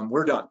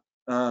 we're done.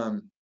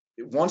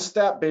 Once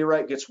that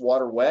barite gets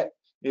water wet,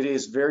 it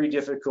is very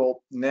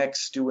difficult,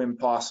 next to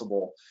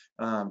impossible,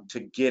 to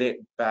get it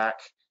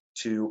back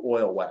to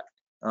oil wet.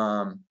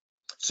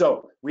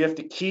 So we have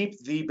to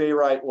keep the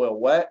barite oil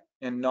wet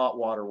and not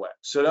water wet.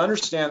 So to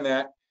understand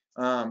that,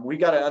 we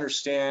got to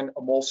understand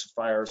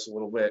emulsifiers a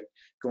little bit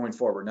going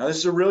forward. Now, this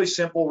is a really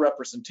simple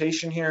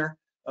representation here.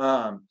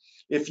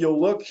 If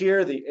you'll look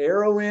here, the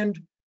arrow end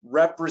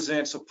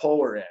represents a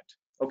polar end.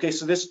 Okay,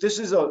 so this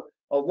is a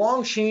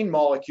long chain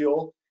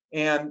molecule,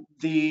 and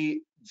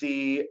the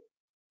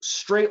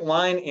straight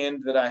line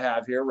end that I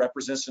have here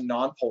represents a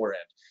nonpolar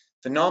end.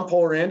 The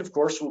nonpolar end, of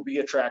course, will be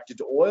attracted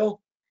to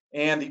oil,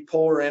 and the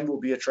polar end will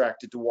be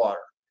attracted to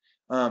water.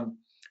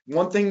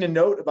 One thing to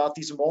note about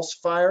these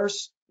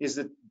emulsifiers is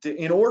that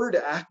in order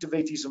to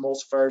activate these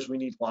emulsifiers, we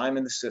need lime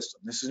in the system.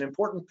 This is an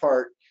important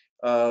part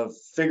of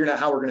figuring out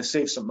how we're going to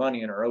save some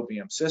money in our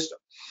OBM system.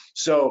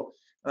 So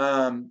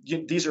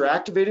these are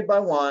activated by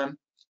lime.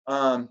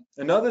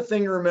 Another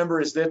thing to remember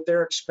is that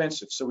they're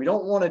expensive, so we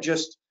don't want to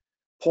just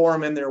pour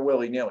them in there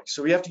willy-nilly.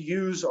 So we have to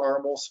use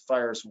our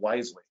emulsifiers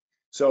wisely.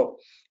 So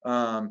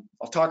I'll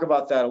talk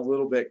about that a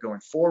little bit going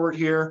forward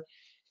here.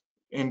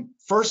 And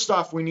first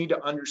off, we need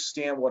to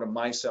understand what a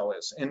micelle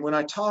is. And when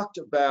I talked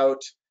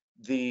about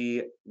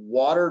the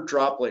water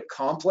droplet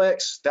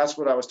complex, that's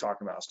what I was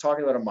talking about. I was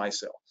talking about a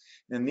micelle.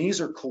 And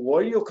these are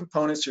colloidal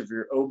components of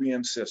your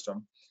OBM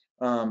system.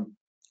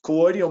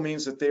 Colloidal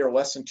means that they are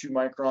less than 2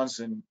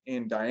 microns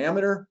in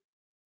diameter.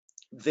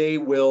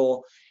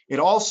 It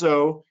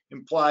also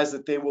implies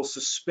that they will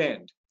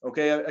suspend.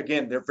 Okay,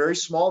 again, they're very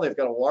small. They've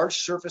got a large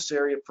surface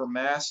area per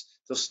mass.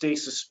 They'll stay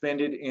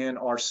suspended in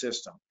our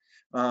system.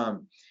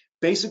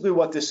 Basically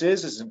what this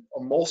is an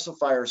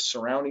emulsifier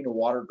surrounding a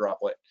water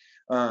droplet.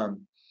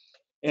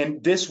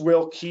 And this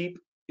will keep,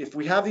 if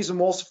we have these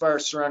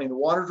emulsifiers surrounding the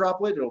water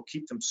droplet, it'll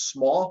keep them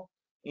small,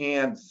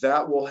 and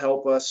that will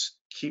help us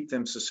keep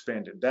them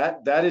suspended.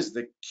 That is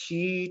the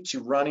key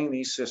to running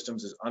these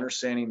systems, is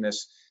understanding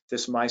this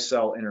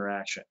micelle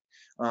interaction.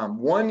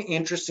 One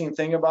interesting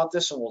thing about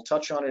this, and we'll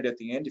touch on it at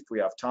the end if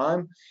we have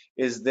time,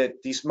 is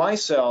that these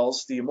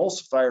micelles, the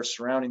emulsifiers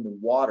surrounding the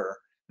water,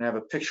 and I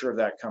have a picture of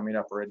that coming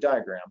up, or a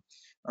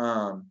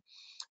diagram,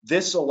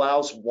 this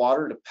allows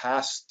water to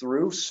pass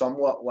through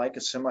somewhat like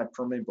a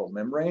semi-permeable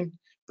membrane,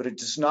 but it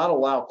does not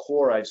allow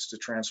chlorides to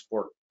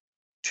transport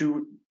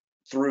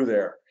through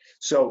there.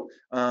 So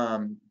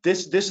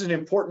this is an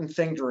important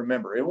thing to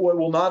remember. It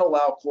will not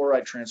allow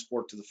chloride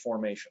transport to the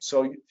formation.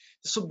 So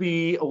this will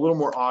be a little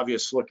more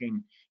obvious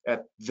looking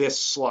at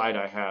this slide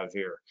I have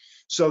here.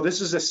 So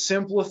this is a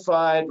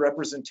simplified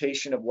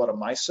representation of what a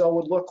micelle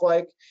would look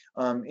like.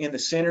 In the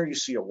center, you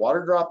see a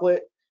water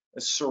droplet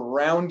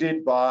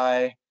surrounded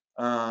by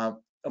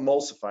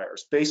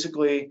emulsifiers.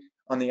 Basically,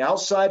 on the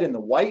outside in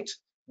the white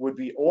would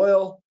be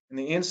oil, and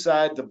the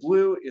inside, the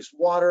blue, is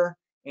water,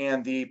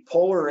 and the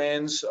polar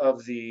ends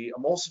of the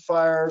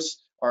emulsifiers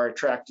are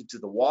attracted to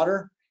the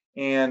water,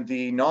 and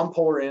the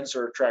non-polar ends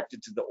are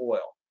attracted to the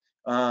oil.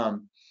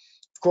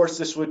 Of course,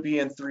 this would be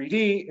in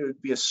 3D, it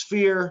would be a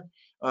sphere,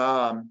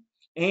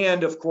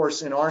 and of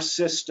course, in our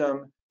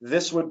system,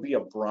 this would be a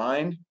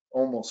brine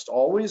almost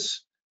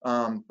always.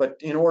 But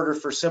in order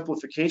for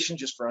simplification,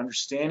 just for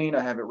understanding,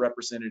 I have it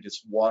represented as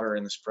water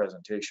in this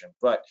presentation.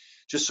 But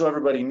just so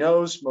everybody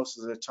knows, most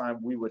of the time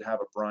we would have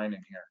a brine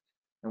in here.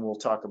 And we'll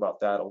talk about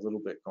that a little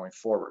bit going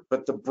forward.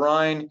 But the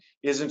brine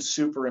isn't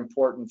super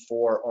important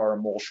for our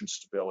emulsion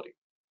stability.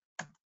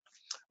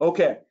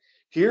 Okay,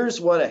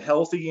 here's what a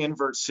healthy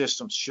invert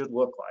system should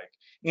look like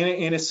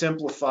in a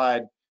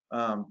simplified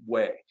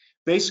way.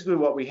 Basically,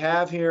 what we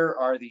have here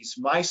are these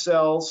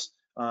micelles,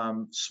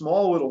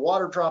 small little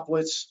water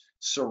droplets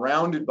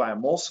surrounded by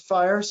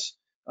emulsifiers.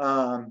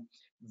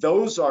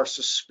 Those are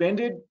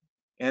suspended,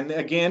 and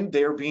again,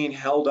 they're being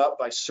held up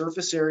by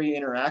surface area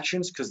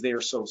interactions because they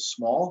are so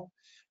small.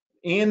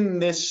 In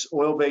this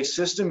oil-based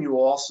system, you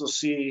will also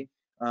see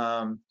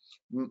some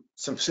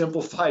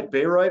simplified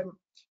barite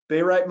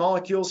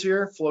molecules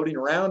here floating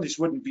around. These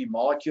wouldn't be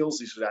molecules,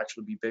 these would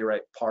actually be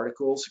barite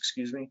particles,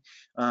 excuse me.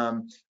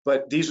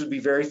 But these would be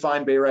very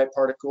fine barite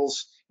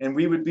particles, and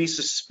we would be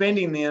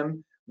suspending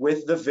them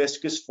with the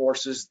viscous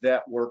forces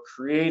that were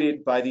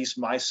created by these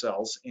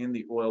micelles in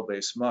the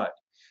oil-based mud.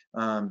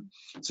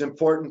 It's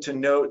important to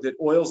note that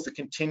oil is the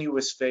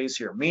continuous phase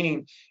here,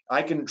 meaning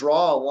I can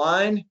draw a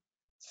line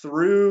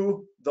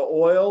through the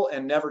oil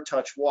and never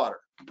touch water.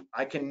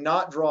 I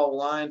cannot draw a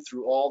line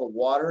through all the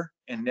water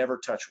and never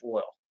touch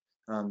oil.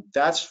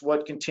 That's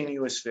what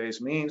continuous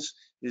phase means,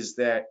 is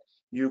that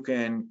you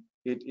can,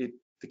 the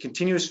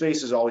continuous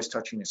phase is always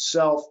touching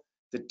itself.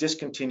 The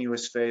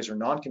discontinuous phase or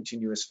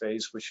non-continuous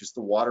phase, which is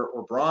the water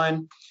or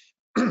brine,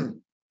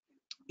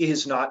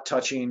 is not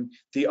touching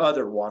the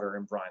other water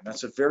and brine.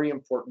 That's a very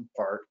important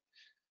part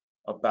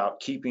about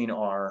keeping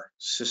our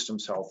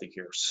systems healthy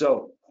here.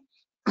 So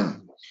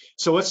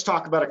let's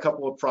talk about a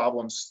couple of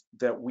problems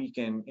that we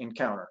can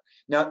encounter.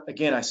 Now,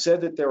 again, I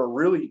said that there are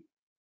really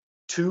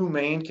two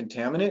main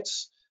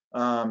contaminants,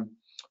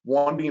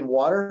 one being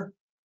water,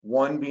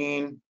 one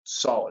being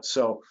solid.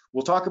 So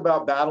we'll talk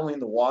about battling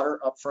the water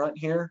up front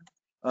here.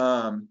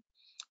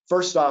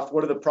 First off,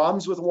 what are the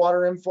problems with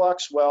water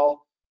influx?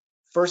 Well,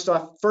 first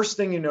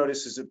thing you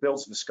notice is it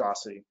builds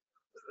viscosity.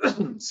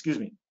 Excuse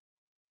me.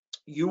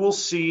 You will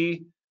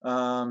see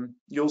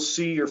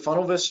your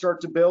funnel vis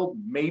start to build,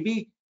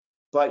 maybe,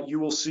 but you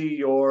will see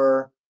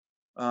your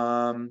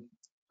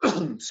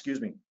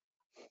excuse me,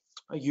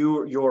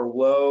 your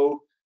low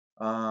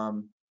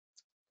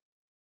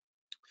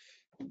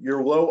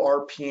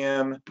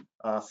RPM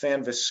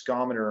fan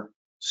viscometer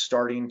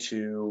starting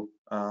to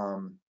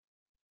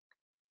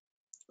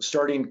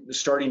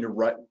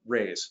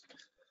raise.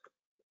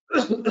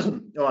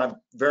 Oh, I'm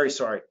very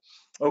sorry.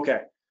 Okay,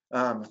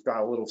 I've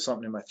got a little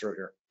something in my throat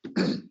here.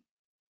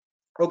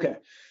 Okay,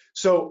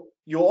 so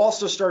you'll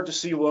also start to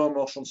see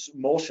low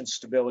emulsion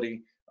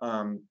stability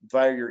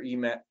via your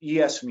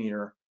ES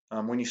meter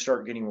when you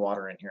start getting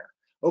water in here.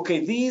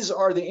 Okay, these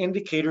are the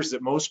indicators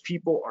that most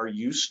people are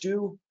used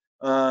to.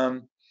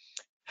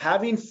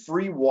 Having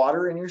free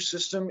water in your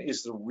system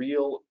is the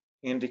real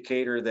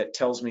indicator that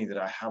tells me that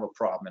I have a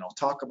problem, and I'll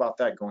talk about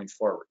that going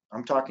forward.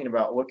 I'm talking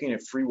about looking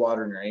at free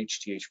water in your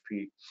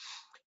HTHP,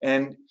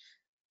 and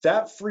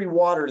that free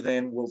water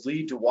then will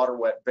lead to water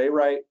wet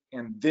barite,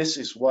 and this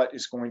is what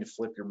is going to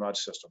flip your mud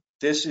system.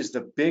 This is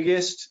the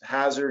biggest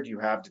hazard you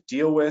have to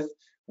deal with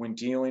when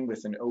dealing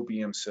with an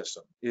OBM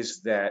system,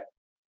 is that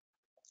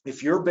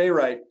if your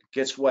barite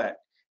gets wet,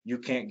 you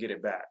can't get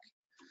it back.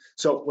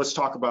 So let's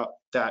talk about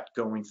that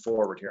going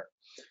forward here.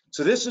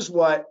 So this is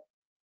what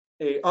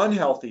an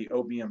unhealthy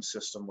OBM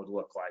system would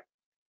look like.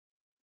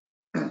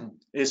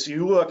 Is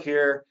you look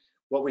here,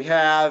 what we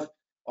have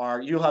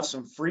are, you'll have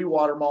some free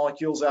water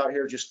molecules out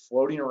here just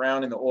floating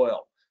around in the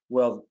oil.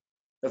 Well,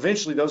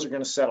 eventually those are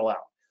going to settle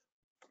out,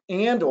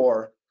 and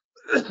or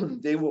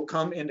they will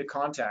come into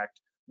contact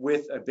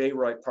with a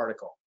barite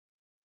particle.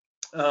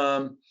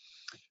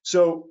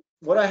 So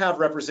what I have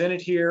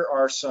represented here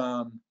are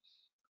some,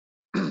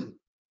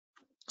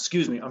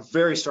 excuse me, I'm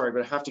very sorry,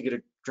 but I have to get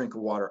a drink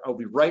of water. I'll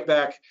be right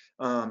back.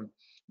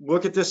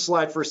 Look at this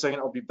slide for a second.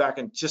 I'll be back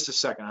in just a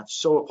second. I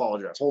so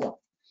apologize. Hold on.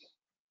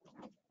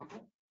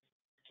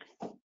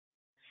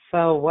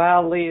 So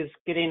while Lee's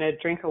getting a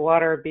drink of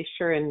water, be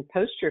sure and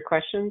post your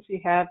questions you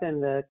have in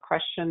the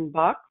question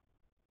box.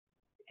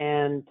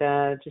 And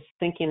just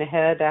thinking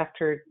ahead,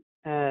 after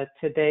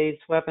today's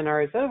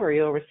webinar is over,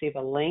 you'll receive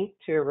a link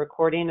to a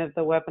recording of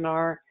the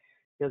webinar.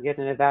 You'll get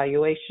an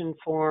evaluation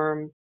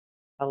form,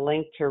 a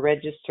link to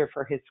register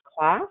for his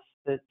class.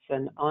 That's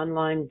an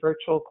online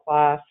virtual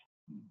class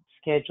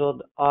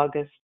scheduled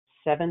August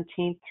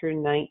 17th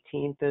through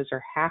 19th. Those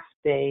are half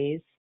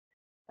days.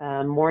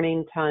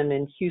 Morning time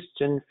in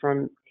Houston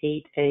from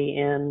 8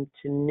 a.m.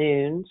 to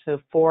noon, so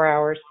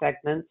 4-hour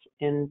segments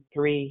in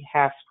 3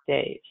 half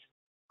days.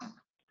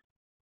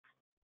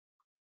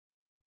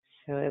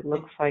 So it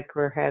looks like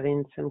we're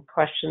having some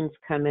questions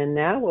come in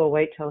now. We'll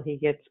wait till he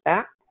gets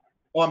back.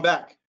 Oh, I'm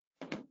back.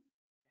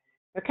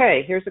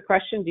 Okay, here's a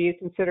question. Do you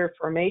consider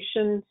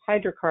formation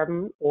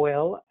hydrocarbon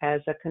oil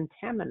as a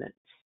contaminant?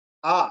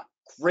 Ah,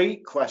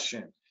 great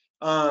question.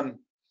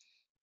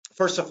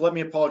 First off, let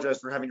me apologize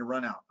for having to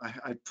run out.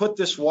 I put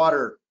this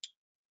water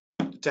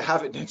to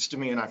have it next to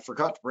me and I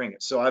forgot to bring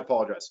it, so I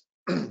apologize.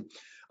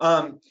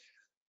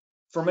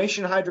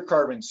 Formation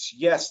hydrocarbons,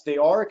 yes, they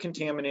are a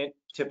contaminant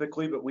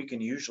typically, but we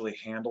can usually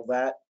handle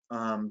that.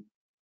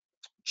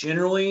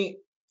 Generally,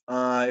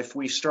 if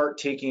we start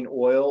taking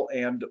oil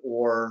and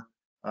or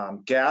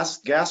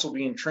gas will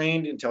be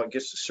entrained until it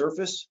gets to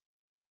surface,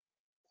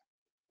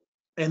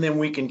 and then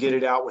we can get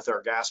it out with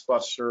our gas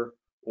buster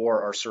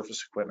or our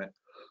surface equipment.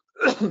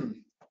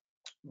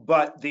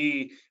 But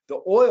the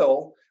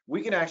oil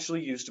we can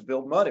actually use to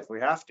build mud if we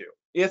have to,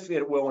 if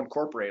it will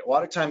incorporate. A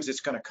lot of times it's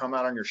going to come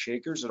out on your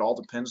shakers. It all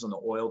depends on the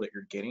oil that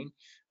you're getting.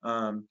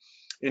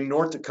 In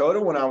North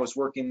Dakota, when I was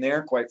working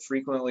there, quite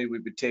frequently we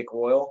would take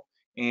oil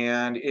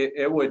and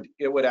it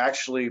would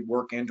actually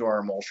work into our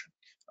emulsion.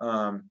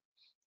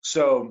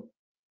 So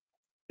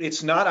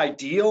it's not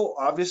ideal,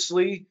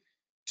 obviously,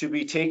 to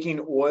be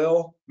taking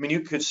oil. I mean,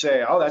 you could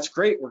say, oh, that's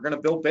great, we're going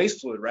to build base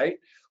fluid, right?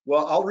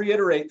 Well, I'll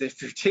reiterate that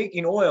if you're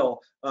taking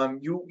oil,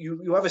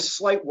 you have a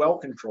slight well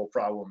control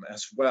problem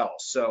as well.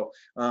 So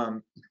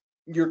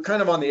you're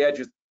kind of on the edge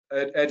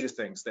of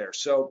things there.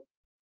 So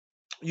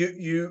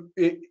you're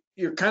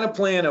kind of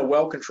playing a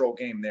well control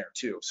game there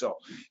too. So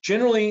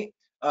generally,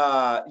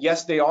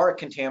 yes, they are a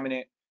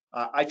contaminant.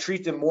 I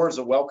treat them more as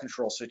a well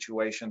control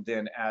situation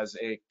than as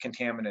a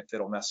contaminant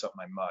that'll mess up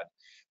my mud.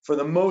 For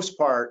the most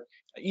part,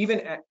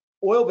 even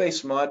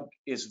oil-based mud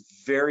is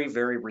very,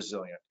 very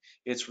resilient.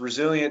 It's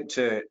resilient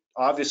to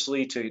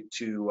obviously to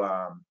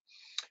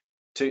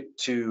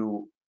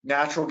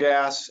natural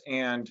gas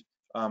and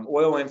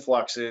oil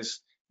influxes,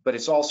 but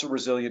it's also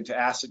resilient to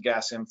acid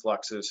gas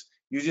influxes.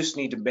 You just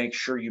need to make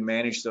sure you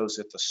manage those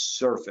at the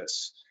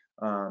surface.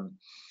 Very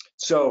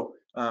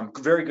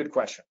good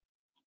question.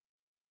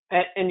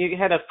 And you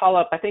had a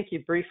follow-up. I think you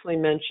briefly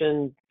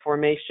mentioned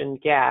formation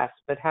gas,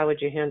 but how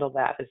would you handle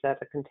that? Is that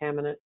a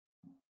contaminant?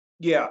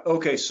 Yeah.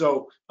 Okay.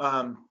 So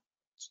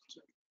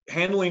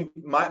handling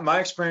my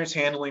experience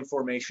handling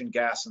formation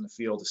gas in the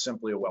field is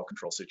simply a well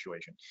control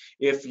situation.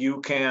 If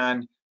you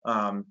can,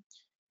 a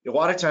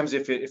lot of times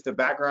if the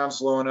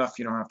background's low enough,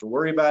 you don't have to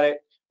worry about it.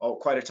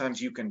 Quite a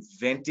times you can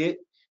vent it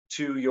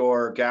to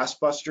your gas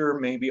buster.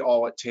 Maybe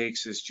all it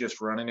takes is just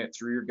running it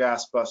through your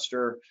gas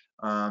buster.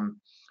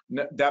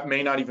 That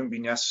may not even be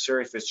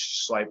necessary if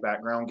it's slight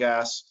background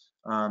gas.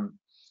 That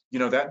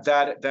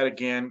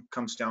again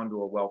comes down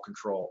to a well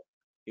control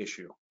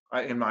issue,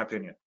 in my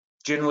opinion.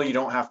 Generally, you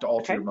don't have to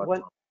alter your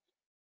mud.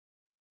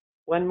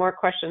 One more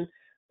question.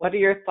 What are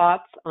your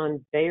thoughts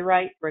on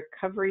barite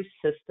recovery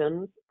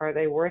systems? Are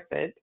they worth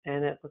it?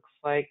 And it looks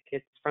like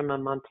it's from a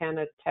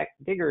Montana Tech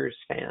Diggers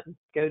fan.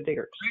 Go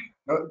Diggers.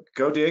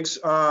 Go Digs.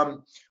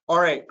 All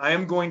right, I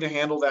am going to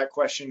handle that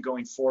question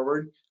going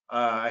forward.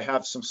 I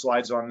have some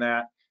slides on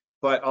that,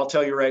 but I'll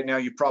tell you right now,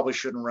 you probably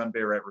shouldn't run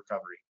barite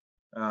recovery.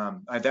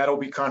 That'll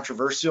be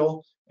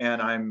controversial,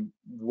 and I'm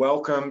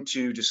welcome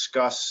to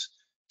discuss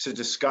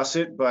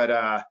it,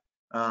 but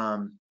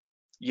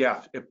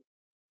yeah, it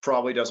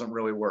probably doesn't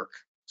really work.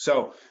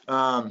 So,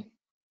 well,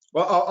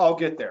 I'll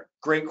get there.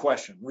 Great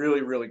question.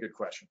 Really, really good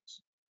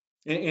questions.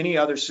 Any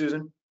others,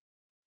 Susan?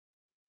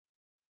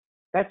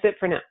 That's it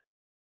for now.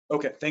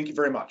 Okay, thank you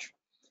very much.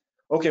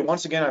 Okay,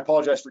 once again, I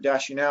apologize for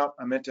dashing out.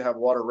 I meant to have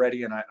water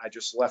ready and I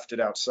just left it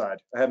outside.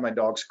 I had my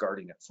dogs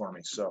guarding it for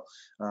me, so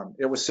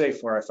it was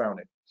safe where I found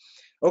it.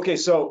 Okay,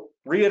 so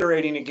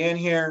reiterating again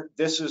here,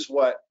 these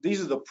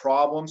are the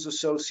problems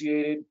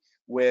associated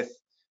with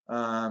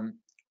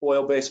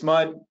oil-based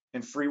mud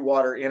and free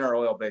water in our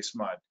oil-based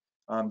mud.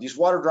 These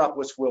water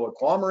droplets will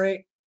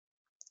agglomerate.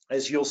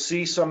 As you'll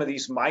see, some of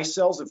these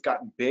micelles have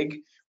gotten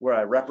big, where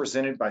I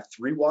represented by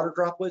 3 water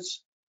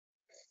droplets.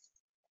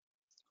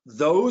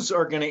 Those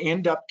are going to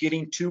end up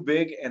getting too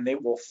big and they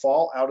will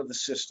fall out of the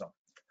system.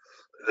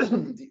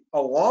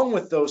 Along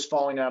with those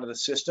falling out of the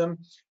system,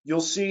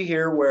 you'll see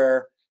here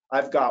where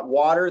I've got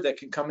water that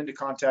can come into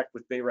contact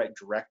with barite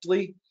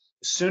directly.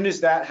 As soon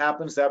as that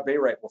happens, that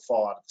barite will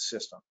fall out of the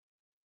system.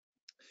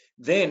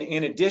 Then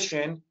in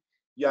addition,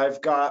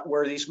 I've got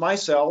where these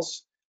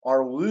micelles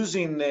are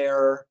losing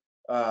their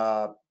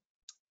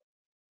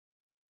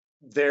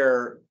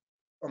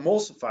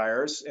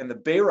emulsifiers and the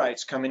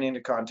barite's coming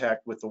into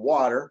contact with the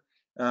water,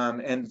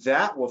 and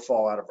that will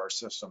fall out of our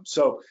system.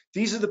 So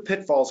these are the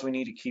pitfalls we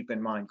need to keep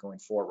in mind going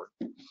forward.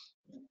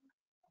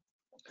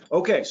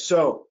 Okay,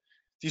 so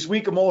these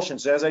weak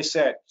emulsions, as I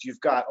said,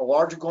 you've got a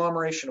large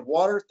agglomeration of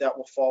water, that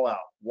will fall out.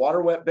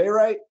 Water wet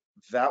barite,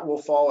 that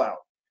will fall out.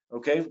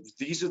 Okay,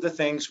 these are the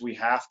things we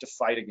have to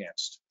fight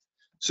against.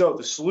 So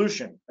the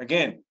solution,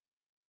 again,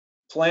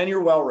 plan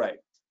your well right.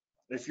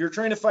 If you're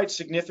trying to fight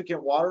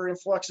significant water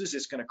influxes,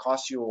 it's going to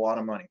cost you a lot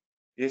of money.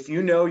 If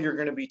you know you're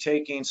going to be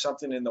taking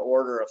something in the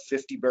order of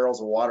 50 barrels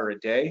of water a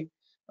day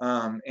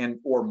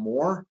or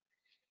more,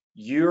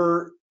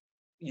 you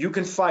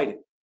can fight it,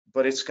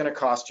 but it's going to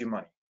cost you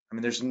money. I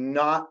mean, there's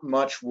not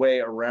much way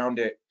around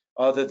it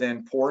other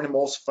than pouring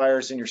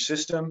emulsifiers in your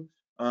system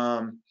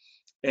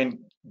and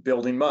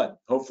building mud.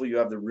 Hopefully you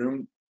have the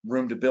room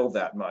to build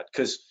that mud,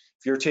 because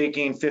if you're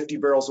taking 50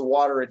 barrels of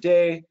water a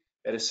day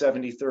at a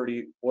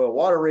 70-30 oil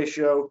water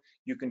ratio,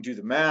 you can do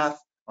the math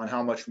on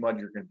how much mud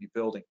you're going to be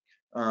building.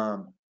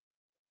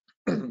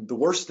 The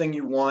worst thing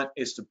you want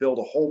is to build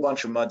a whole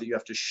bunch of mud that you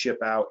have to ship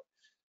out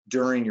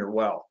during your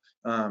well,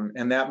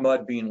 and that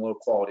mud being low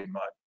quality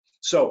mud.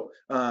 So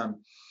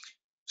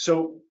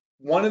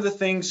one of the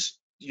things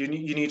you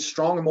need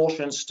strong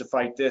emulsions to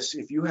fight this.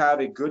 If you have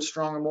a good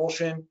strong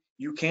emulsion,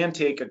 you can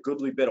take a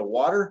goodly bit of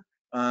water,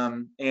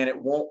 and it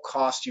won't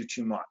cost you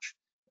too much.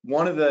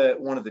 One of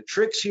the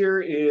tricks here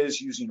is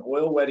using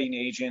oil wetting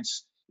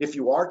agents. If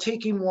you are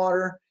taking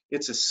water,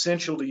 it's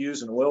essential to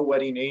use an oil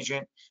wetting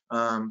agent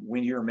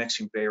when you're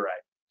mixing barite.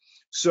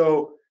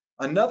 So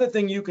another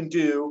thing you can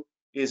do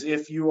is,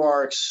 if you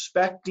are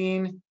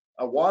expecting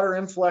a water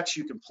influx,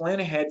 you can plan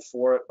ahead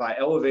for it by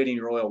elevating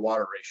your oil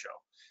water ratio.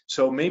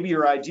 So maybe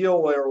your ideal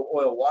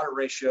oil water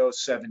ratio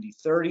is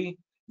 70-30.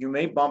 You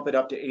may bump it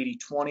up to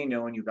 80-20,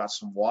 knowing you've got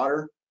some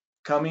water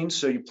coming.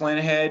 So you plan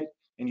ahead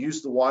and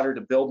use the water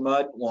to build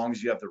mud as long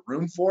as you have the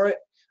room for it.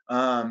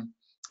 And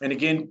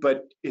again,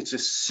 but it's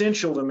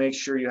essential to make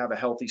sure you have a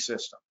healthy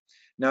system.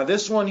 Now,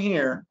 this one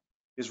here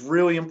is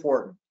really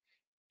important.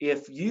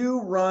 If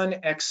you run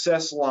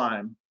excess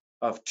lime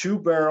of 2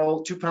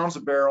 pounds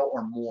a barrel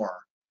or more,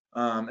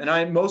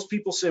 and most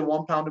people say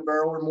 1 pound a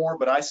barrel or more,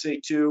 but I say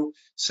 2,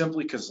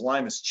 simply because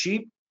lime is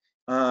cheap,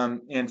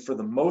 and for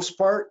the most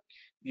part,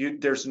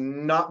 there's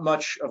not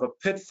much of a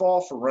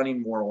pitfall for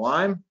running more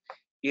lime.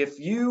 If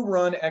you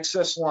run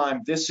excess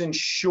lime, this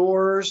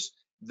ensures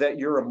that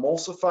your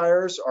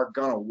emulsifiers are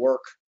going to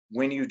work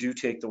when you do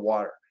take the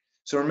water.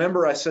 So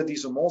remember, I said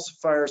these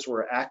emulsifiers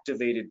were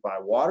activated by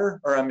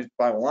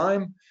by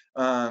lime.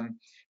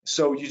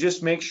 So you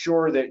just make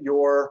sure that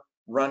you're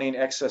running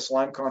excess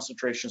lime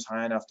concentrations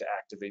high enough to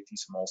activate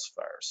these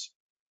emulsifiers.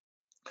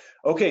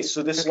 Okay,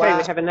 so this we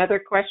have another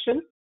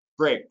question.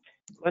 Great.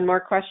 One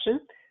more question.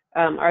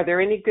 Are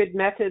there any good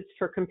methods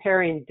for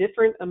comparing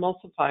different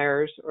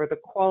emulsifiers or the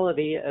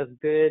quality of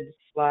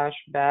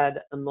good/bad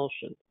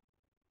emulsion?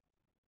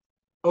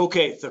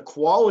 Okay, the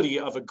quality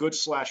of a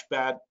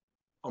good/bad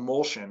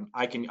emulsion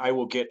I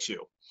will get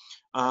to.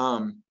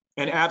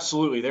 And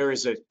absolutely, there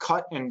is a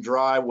cut and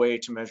dry way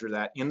to measure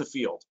that in the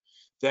field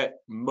that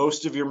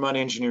most of your mud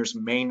engineers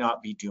may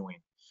not be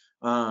doing.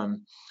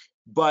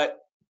 But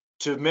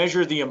to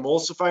measure the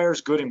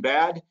emulsifiers, good and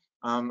bad,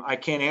 I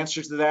can't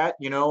answer to that.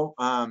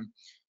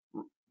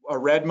 A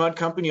red mud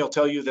company will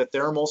tell you that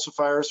their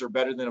emulsifiers are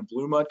better than a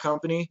blue mud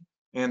company,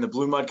 and the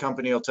blue mud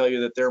company will tell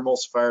you that their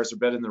emulsifiers are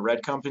better than the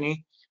red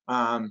company.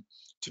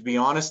 To be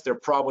honest, they're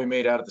probably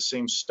made out of the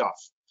same stuff.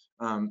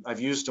 I've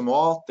used them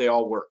all, they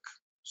all work.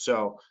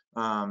 So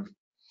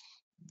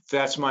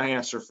that's my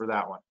answer for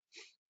that one.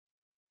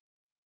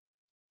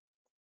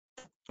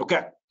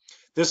 Okay,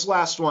 this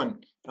last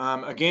one.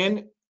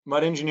 Again,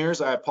 mud engineers,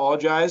 I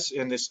apologize,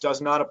 and this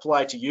does not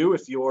apply to you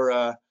if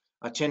you're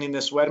attending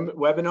this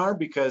webinar,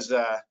 because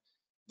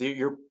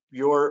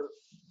you're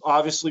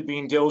obviously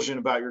being diligent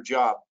about your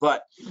job.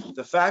 But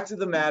the fact of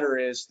the matter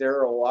is, there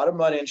are a lot of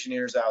mud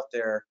engineers out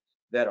there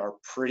that are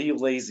pretty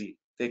lazy.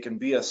 They can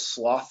be a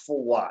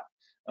slothful lot.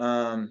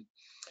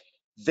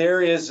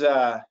 There is,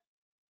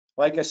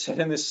 like I said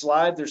in this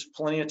slide, there's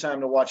plenty of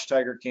time to watch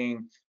Tiger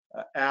King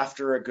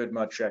after a good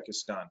mud check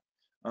is done.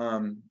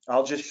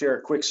 I'll just share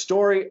a quick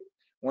story.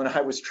 When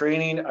I was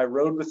training, I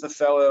rode with a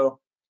fellow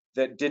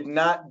that did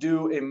not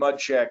do a mud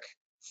check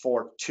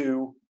for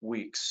 2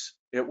 weeks.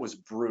 It was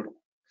brutal.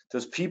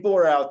 Those people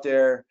are out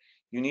there.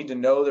 You need to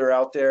know they're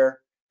out there.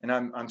 And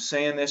I'm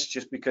saying this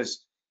just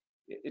because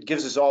it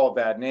gives us all a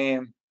bad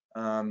name.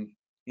 You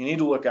need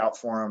to look out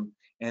for them.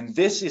 And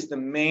this is the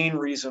main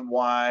reason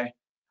why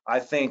I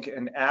think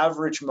an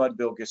average mud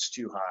bill gets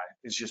too high,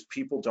 is just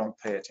people don't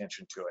pay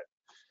attention to it.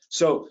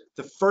 So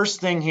the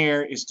first thing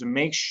here is to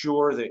make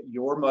sure that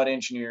your mud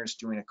engineer is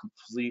doing a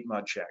complete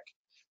mud check.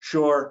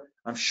 Sure,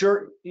 I'm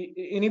sure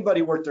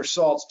anybody worth their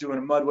salt's doing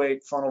a mud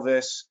weight, funnel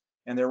vis,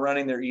 and they're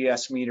running their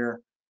ES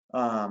meter.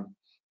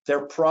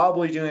 They're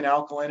probably doing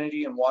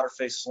alkalinity and water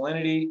phase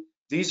salinity.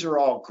 These are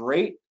all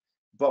great,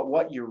 but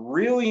what you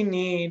really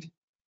need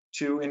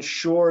to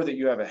ensure that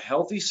you have a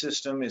healthy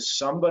system is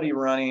somebody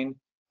running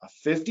a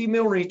 50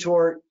 mil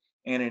retort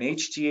and an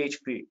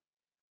HTHP.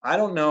 I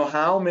don't know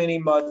how many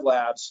mud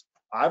labs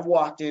I've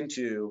walked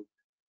into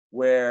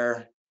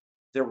where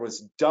there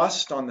was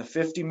dust on the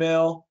 50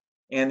 mil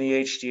and the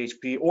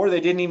HTHP, or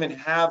they didn't even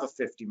have a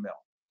 50 mil.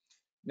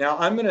 Now,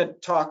 I'm going to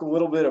talk a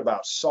little bit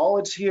about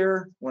solids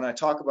here when I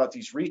talk about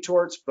these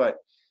retorts, but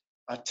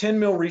a 10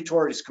 mil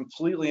retort is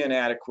completely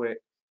inadequate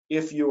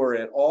if you are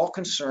at all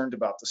concerned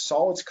about the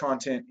solids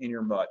content in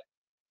your mud.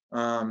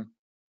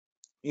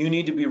 You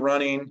need to be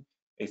running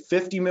a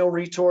 50 mil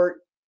retort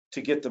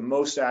to get the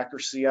most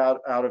accuracy out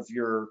of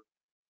your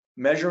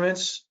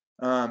measurements.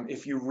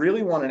 If you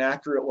really want an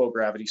accurate low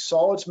gravity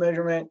solids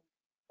measurement,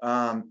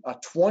 a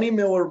 20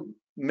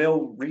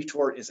 mil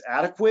retort is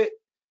adequate,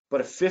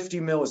 but a 50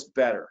 mil is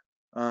better.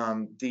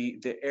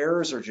 The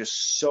errors are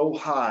just so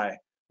high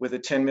with a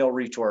 10 mil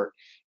retort.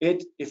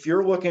 If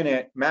you're looking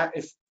at,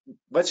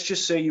 let's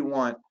just say you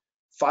want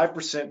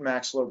 5%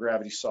 max low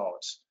gravity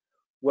solids.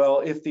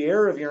 Well, if the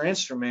error of your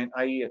instrument,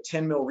 i.e. a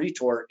 10 mil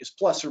retort, is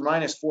plus or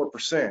minus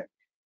 4%,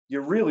 you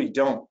really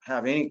don't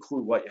have any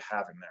clue what you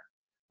have in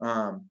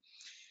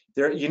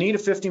there. You need a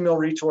 50 mil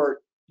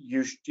retort.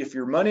 If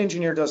your mud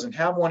engineer doesn't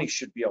have one, he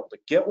should be able to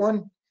get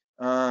one.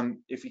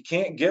 If he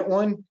can't get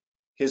one,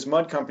 his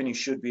mud company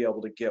should be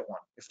able to get one.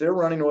 If they're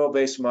running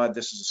oil-based mud,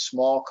 this is a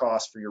small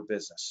cost for your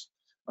business.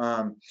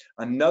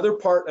 Another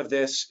part of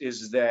this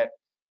is that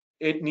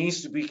it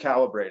needs to be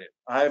calibrated.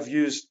 I've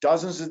used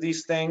dozens of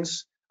these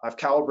things. I've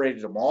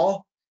calibrated them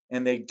all,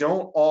 and they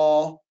don't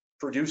all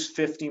produce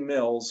 50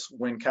 mils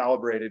when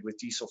calibrated with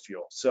diesel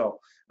fuel. So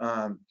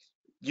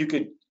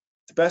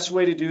the best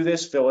way to do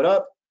this, fill it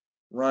up,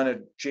 run a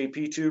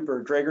JP tube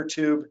or a Draeger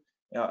tube,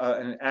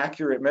 an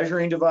accurate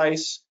measuring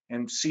device,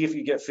 and see if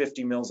you get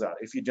 50 mils out.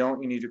 If you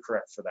don't, you need to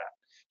correct for that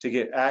to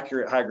get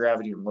accurate high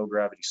gravity and low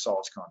gravity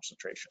solids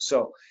concentration.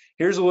 So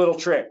here's a little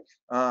trick.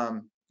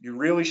 You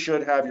really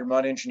should have your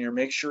mud engineer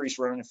make sure he's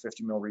running a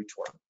 50 mil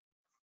retort.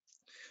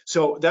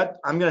 So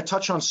I'm going to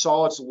touch on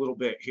solids a little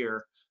bit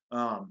here.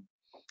 A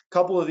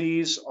couple of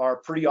these are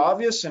pretty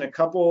obvious, and a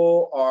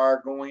couple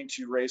are going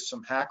to raise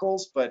some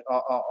hackles, but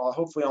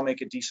hopefully I'll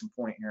make a decent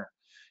point here.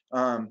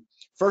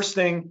 First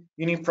thing,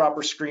 you need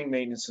proper screen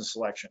maintenance and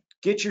selection.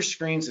 Get your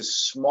screens as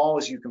small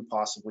as you can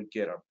possibly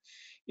get them.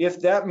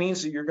 If that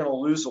means that you're going to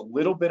lose a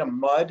little bit of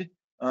mud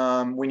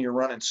when you're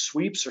running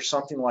sweeps or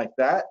something like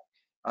that,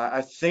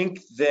 I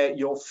think that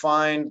you'll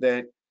find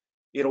that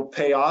it'll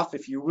pay off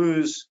if you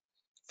lose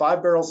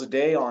 5 barrels a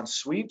day on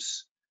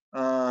sweeps,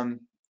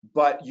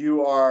 but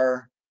you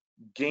are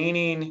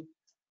gaining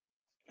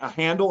a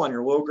handle on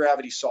your low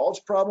gravity solids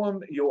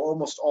problem. You'll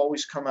almost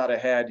always come out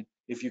ahead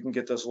if you can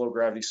get those low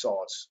gravity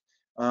solids.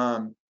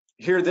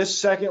 Here, this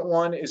second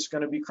one is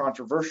going to be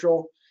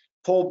controversial.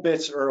 Pull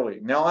bits early.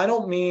 Now, I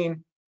don't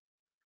mean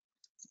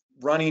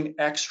running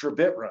extra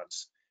bit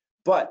runs,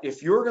 but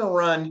if you're going to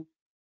run,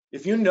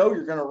 if you know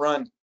you're going to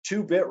run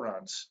 2 bit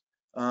runs,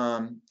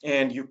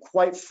 and you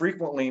quite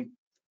frequently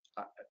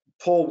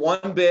pull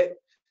one bit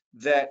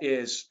that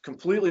is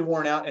completely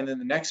worn out and then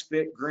the next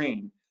bit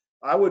green,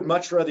 I would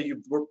much rather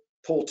you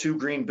pull 2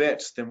 green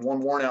bits than 1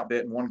 worn out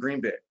bit and 1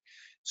 green bit.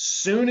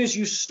 Soon as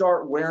you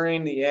start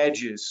wearing the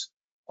edges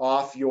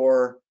off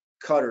your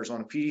cutters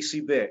on a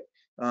PDC bit,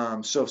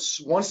 so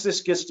once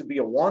this gets to be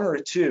a 1 or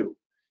a 2,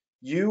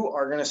 you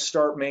are going to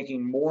start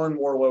making more and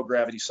more low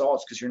gravity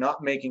solids because you're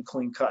not making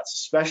clean cuts,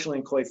 especially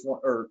in clay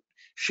or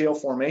shale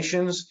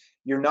formations.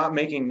 You're not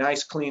making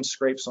nice clean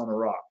scrapes on the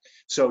rock.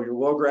 So your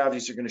low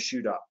gravities are going to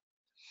shoot up.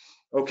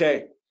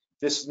 Okay,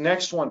 this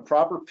next one,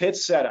 proper pit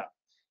setup.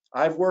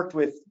 I've worked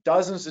with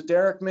dozens of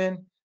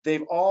derrickmen.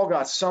 They've all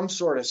got some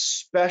sort of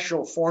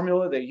special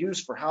formula they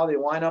use for how they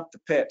line up the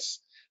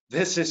pits.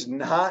 This is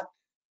not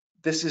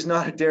a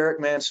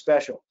derrickman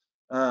special.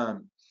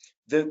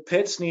 The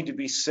pits need to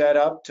be set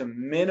up to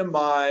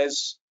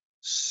minimize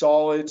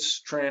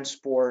solids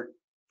transport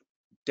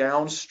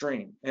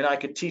downstream. And I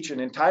could teach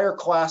an entire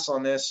class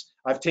on this.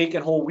 I've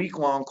taken whole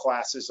week-long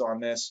classes on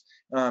this.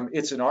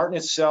 It's an art in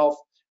itself.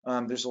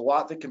 There's a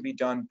lot that can be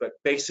done, but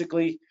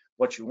basically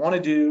what you want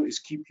to do is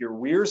keep your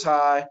weirs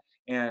high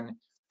and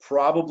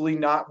probably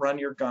not run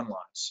your gun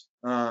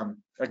lines.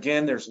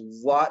 Again, there's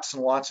lots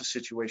and lots of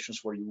situations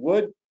where you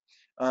would,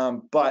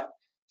 but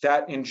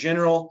that in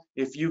general,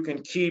 if you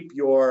can keep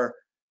your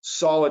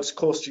solids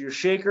close to your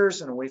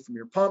shakers and away from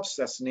your pumps,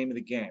 that's the name of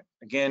the game.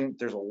 Again,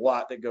 there's a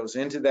lot that goes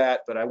into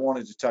that, but I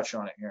wanted to touch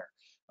on it here.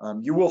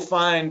 You will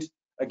find,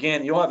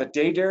 again, you'll have a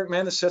day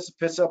derrickman that sets the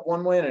pits up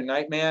one way and a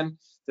night man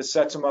that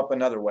sets them up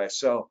another way.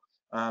 So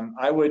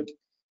I would,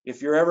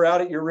 if you're ever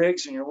out at your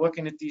rigs and you're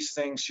looking at these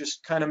things,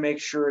 just kind of make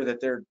sure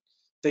that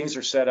things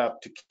are set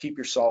up to keep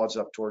your solids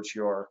up towards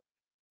your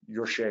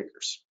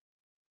shakers.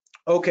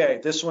 Okay,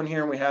 this one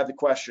here, and we had the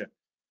question.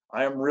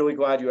 I am really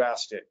glad you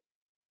asked it.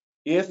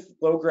 If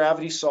low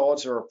gravity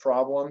solids are a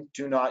problem,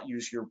 do not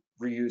reuse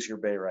your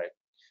barite.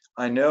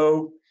 I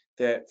know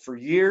that for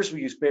years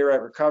we used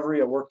barite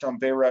recovery. I worked on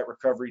barite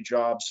recovery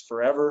jobs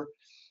forever.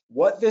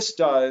 What this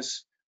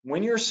does,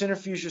 when your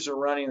centrifuges are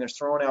running, they're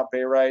throwing out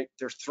barite,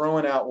 they're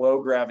throwing out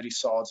low gravity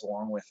solids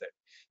along with it.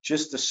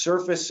 Just the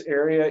surface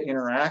area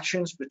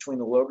interactions between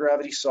the low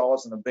gravity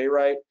solids and the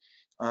barite,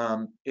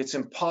 it's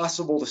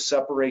impossible to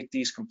separate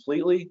these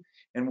completely.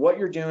 And what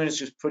you're doing is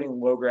just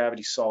putting low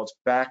gravity solids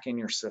back in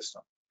your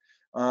system.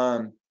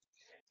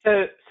 So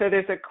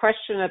there's a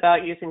question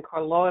about using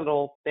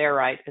colloidal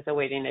barite as a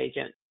weighting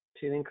agent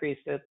to increase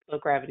the low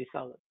gravity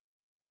solids.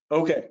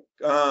 Okay,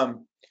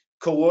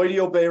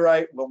 colloidal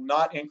barite will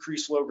not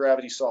increase low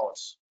gravity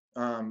solids.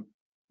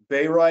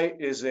 Barite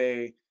is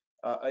a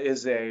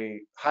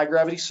high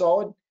gravity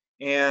solid,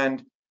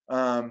 and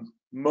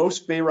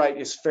most barite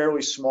is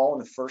fairly small in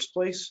the first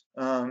place.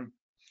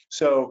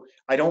 So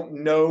I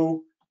don't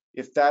know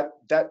if that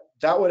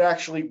would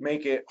actually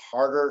make it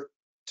harder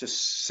to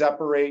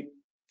separate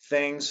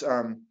things.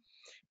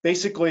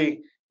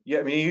 Basically, yeah,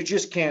 I mean, you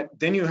just can't,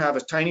 then you have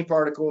a tiny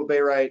particle of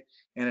barite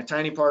and a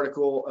tiny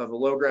particle of a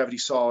low gravity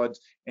solid,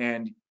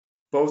 and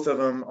both of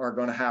them are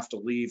going to have to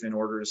leave in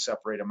order to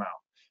separate them out.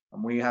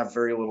 And we have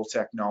very little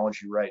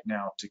technology right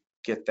now to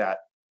get that,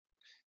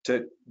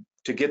 to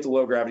get the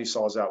low gravity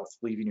solids out with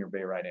leaving your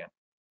barite in.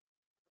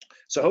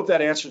 So I hope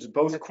that answers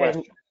both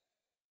questions.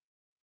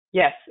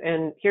 Yes,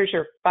 and here's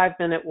your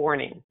 5-minute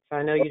warning. So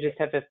I know you just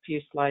have a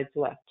few slides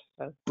left.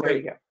 So there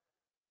you go.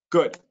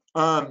 Good.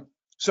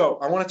 So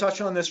I want to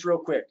touch on this real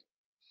quick.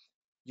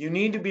 You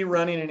need to be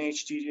running an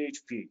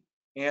HTHP.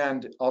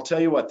 And I'll tell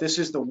you what, this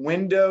is the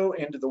window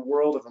into the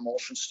world of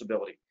emulsion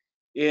stability.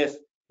 If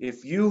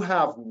you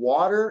have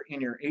water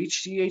in your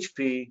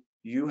HTHP,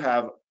 you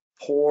have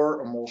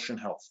poor emulsion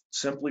health,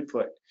 simply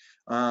put.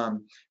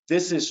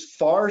 This is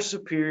far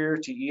superior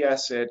to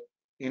ES at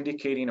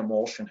indicating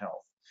emulsion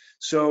health.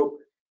 So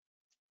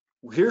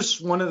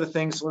here's one of the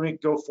things, let me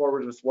go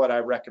forward with what I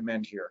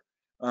recommend here.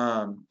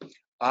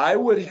 I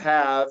would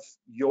have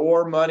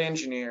your mud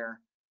engineer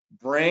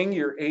bring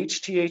your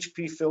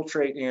HTHP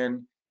filtrate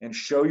in and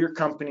show your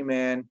company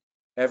man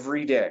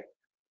every day.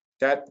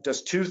 That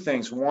does two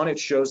things. One, it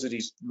shows that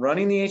he's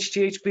running the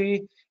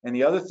HTHP, and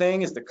the other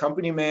thing is the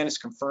company man is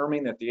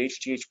confirming that the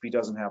HTHP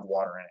doesn't have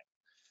water in it.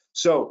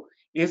 So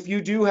if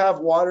you do have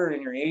water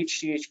in your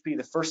HTHP,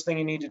 the first thing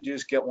you need to do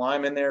is get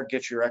lime in there,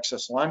 get your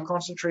excess lime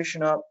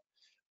concentration up.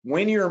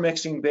 When you're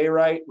mixing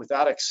barite,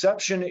 without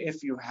exception,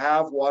 if you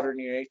have water in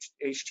your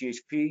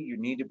HTHP, you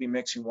need to be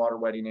mixing water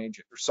wetting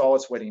agent or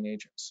solids wetting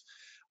agents.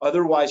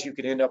 Otherwise, you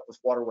could end up with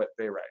water wet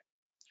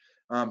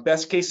barite.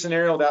 Best case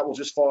scenario, that will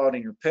just fall out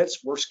in your pits.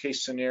 Worst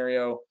case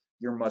scenario,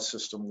 your mud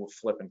system will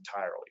flip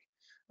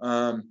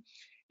entirely.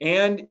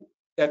 And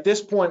at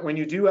this point, when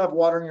you do have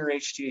water in your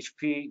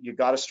HTHP, you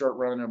got to start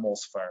running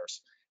emulsifiers.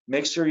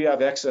 Make sure you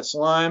have excess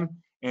lime,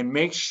 and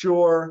make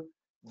sure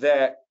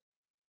that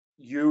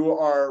you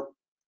are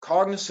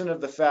cognizant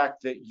of the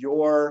fact that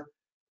your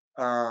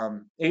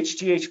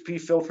HTHP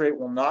filtrate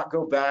will not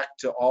go back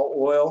to all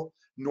oil,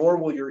 nor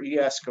will your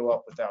ES go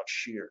up without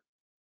shear.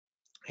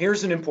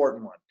 Here's an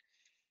important one.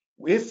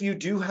 If you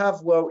do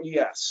have low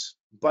ES,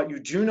 but you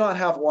do not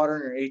have water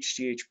in your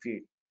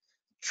HTHP,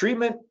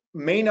 treatment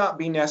may not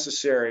be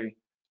necessary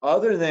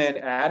other than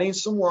adding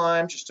some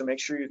lime just to make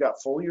sure you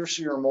got full use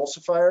of your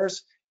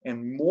emulsifiers,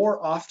 and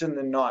more often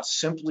than not,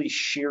 simply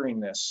shearing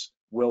this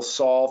will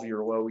solve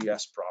your low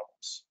ES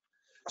problems.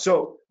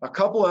 So a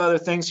couple of other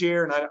things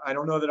here, and I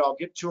don't know that I'll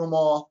get to them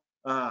all.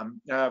 I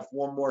have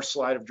one more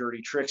slide of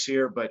dirty tricks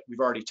here, but we've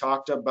already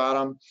talked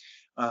about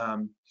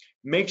them.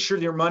 Make sure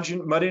your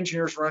mud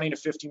engineer is running a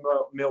 50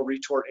 mil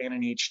retort and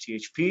an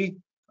HTHP.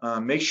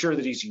 Make sure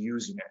that he's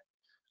using it.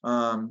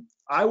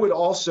 I would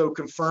also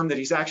confirm that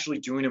he's actually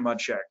doing a mud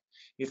check.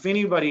 If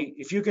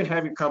you can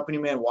have your company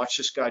man watch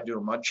this guy do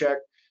a mud check.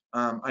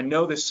 I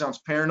know this sounds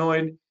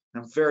paranoid, and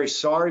I'm very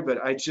sorry,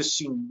 but I've just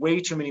seen way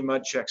too many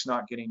mud checks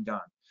not getting done.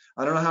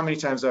 I don't know how many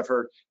times I've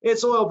heard,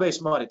 it's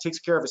oil-based mud, it takes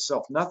care of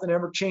itself, nothing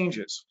ever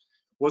changes.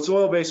 Well, it's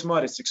oil-based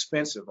mud, it's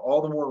expensive.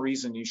 All the more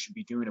reason you should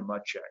be doing a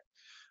mud check.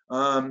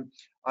 I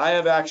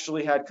have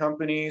actually had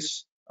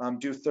companies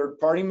do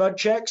third-party mud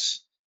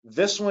checks.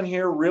 This one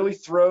here really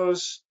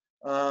throws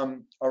a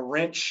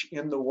wrench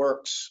in the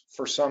works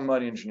for some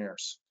mud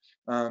engineers.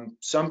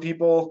 Some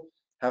people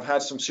have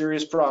had some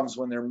serious problems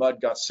when their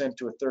mud got sent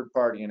to a third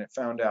party and it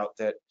found out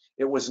that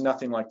it was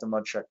nothing like the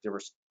mud check they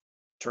were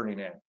turning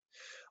in.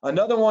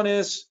 Another one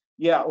is,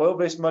 yeah,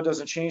 oil-based mud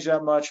doesn't change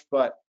that much,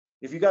 but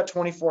if you got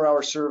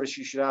 24-hour service,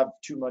 you should have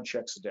 2 mud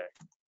checks a day.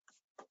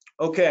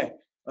 Okay,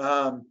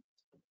 I'm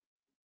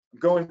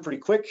going pretty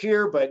quick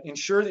here, but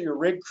ensure that your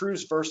rig crew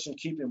is versed in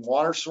keeping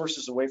water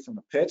sources away from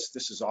the pits.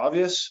 This is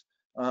obvious.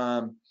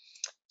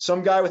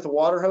 Some guy with a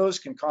water hose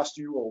can cost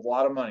you a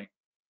lot of money.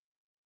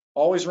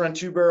 Always run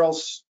 2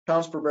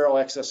 pounds per barrel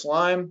excess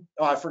lime.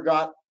 Oh, I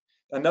forgot.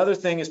 Another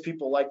thing is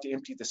people like to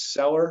empty the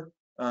cellar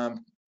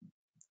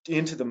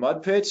into the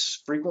mud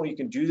pits. Frequently you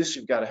can do this,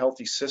 you've got a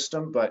healthy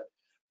system, but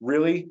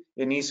really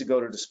it needs to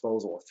go to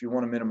disposal if you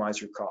want to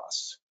minimize your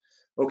costs.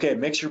 Okay,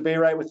 mix your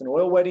barite with an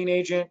oil wetting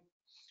agent.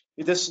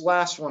 This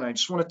last one I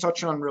just want to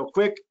touch on real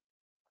quick.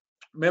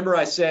 Remember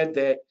I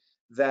said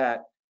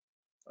that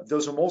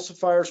those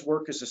emulsifiers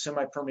work as a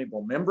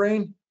semi-permeable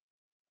membrane.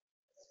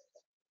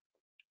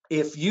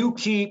 If you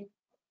keep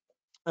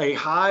a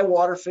high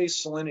water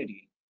phase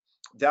salinity,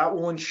 that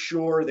will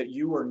ensure that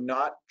you are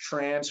not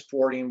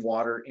transporting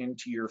water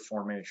into your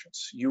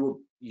formations.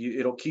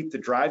 It'll keep the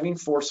driving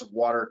force of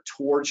water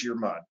towards your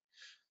mud.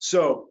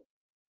 So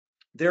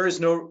there is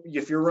no,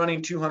 if you're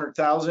running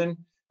 200,000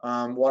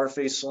 water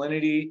phase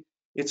salinity,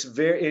 it's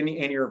very,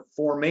 and your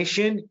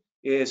formation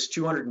is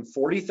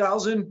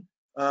 240,000,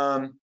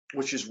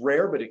 which is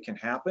rare, but it can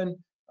happen.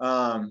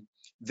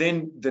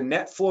 Then the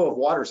net flow of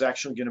water is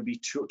actually going to be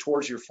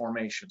towards your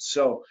formation.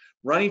 So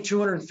running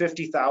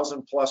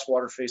 250,000 plus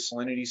water phase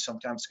salinity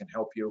sometimes can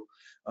help you.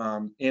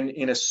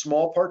 In a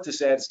small part,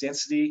 this adds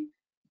density.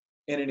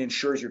 and it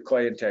ensures your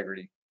clay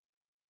integrity.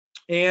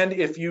 And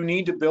if you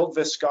need to build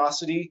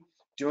viscosity,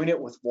 doing it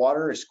with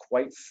water is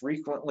quite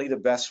frequently the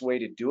best way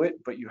to do it,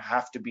 but you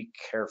have to be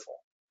careful.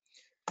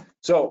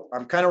 So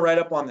I'm kind of right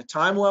up on the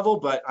time level,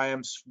 but I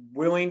am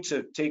willing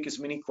to take as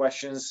many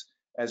questions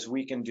as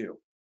we can do.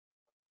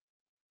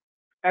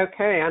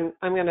 Okay, I'm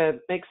going to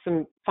make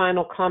some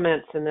final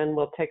comments and then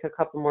we'll take a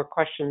couple more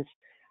questions.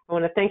 I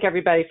want to thank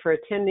everybody for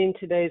attending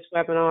today's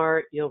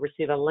webinar. You'll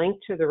receive a link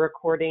to the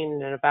recording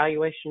and an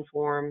evaluation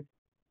form,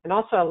 and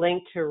also a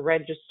link to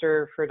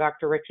register for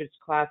Dr. Richards'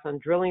 class on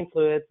drilling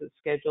fluids that's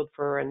scheduled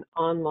for an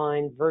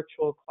online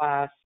virtual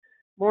class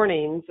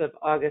mornings of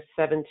August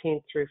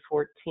 17th through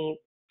 14th,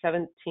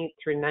 17th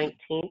through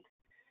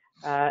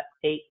 19th,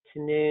 8 to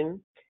noon.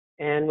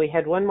 And we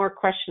had one more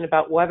question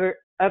about whether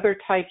other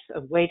types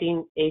of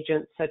weighting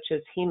agents such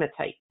as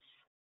hematites.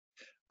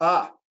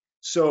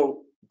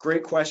 So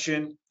great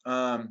question.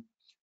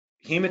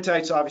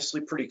 Hematite's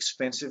obviously pretty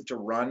expensive to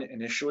run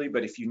initially,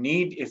 but if you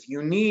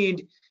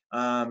need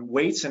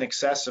weights in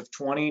excess of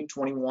 20,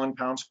 21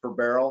 pounds per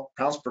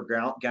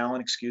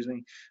gallon, excuse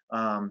me,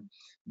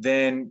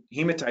 then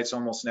hematite's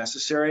almost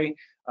necessary.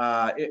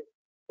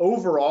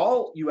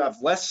 Overall, you have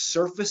less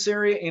surface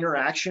area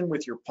interaction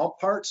with your pump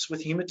parts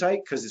with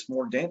hematite because it's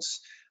more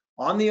dense.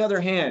 On the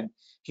other hand,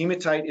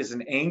 hematite is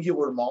an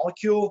angular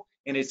molecule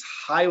and it's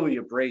highly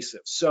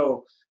abrasive.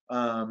 So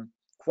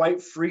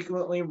quite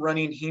frequently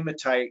running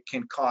hematite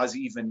can cause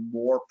even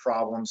more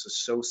problems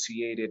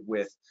associated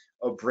with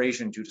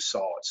abrasion due to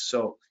solids.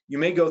 So you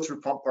may go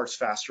through pump parts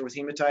faster with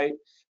hematite,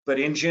 but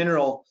in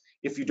general,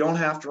 if you don't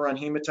have to run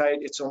hematite,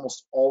 it's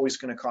almost always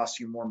going to cost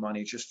you more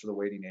money just for the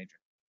weighting agent.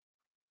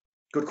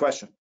 Good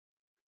question.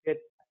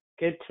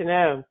 Good to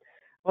know.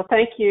 Well,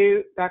 thank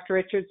you, Dr.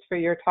 Richards, for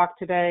your talk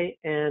today,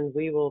 and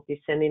we will be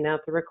sending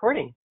out the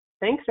recording.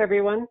 Thanks,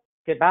 everyone.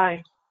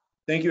 Goodbye.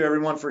 Thank you,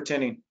 everyone, for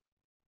attending.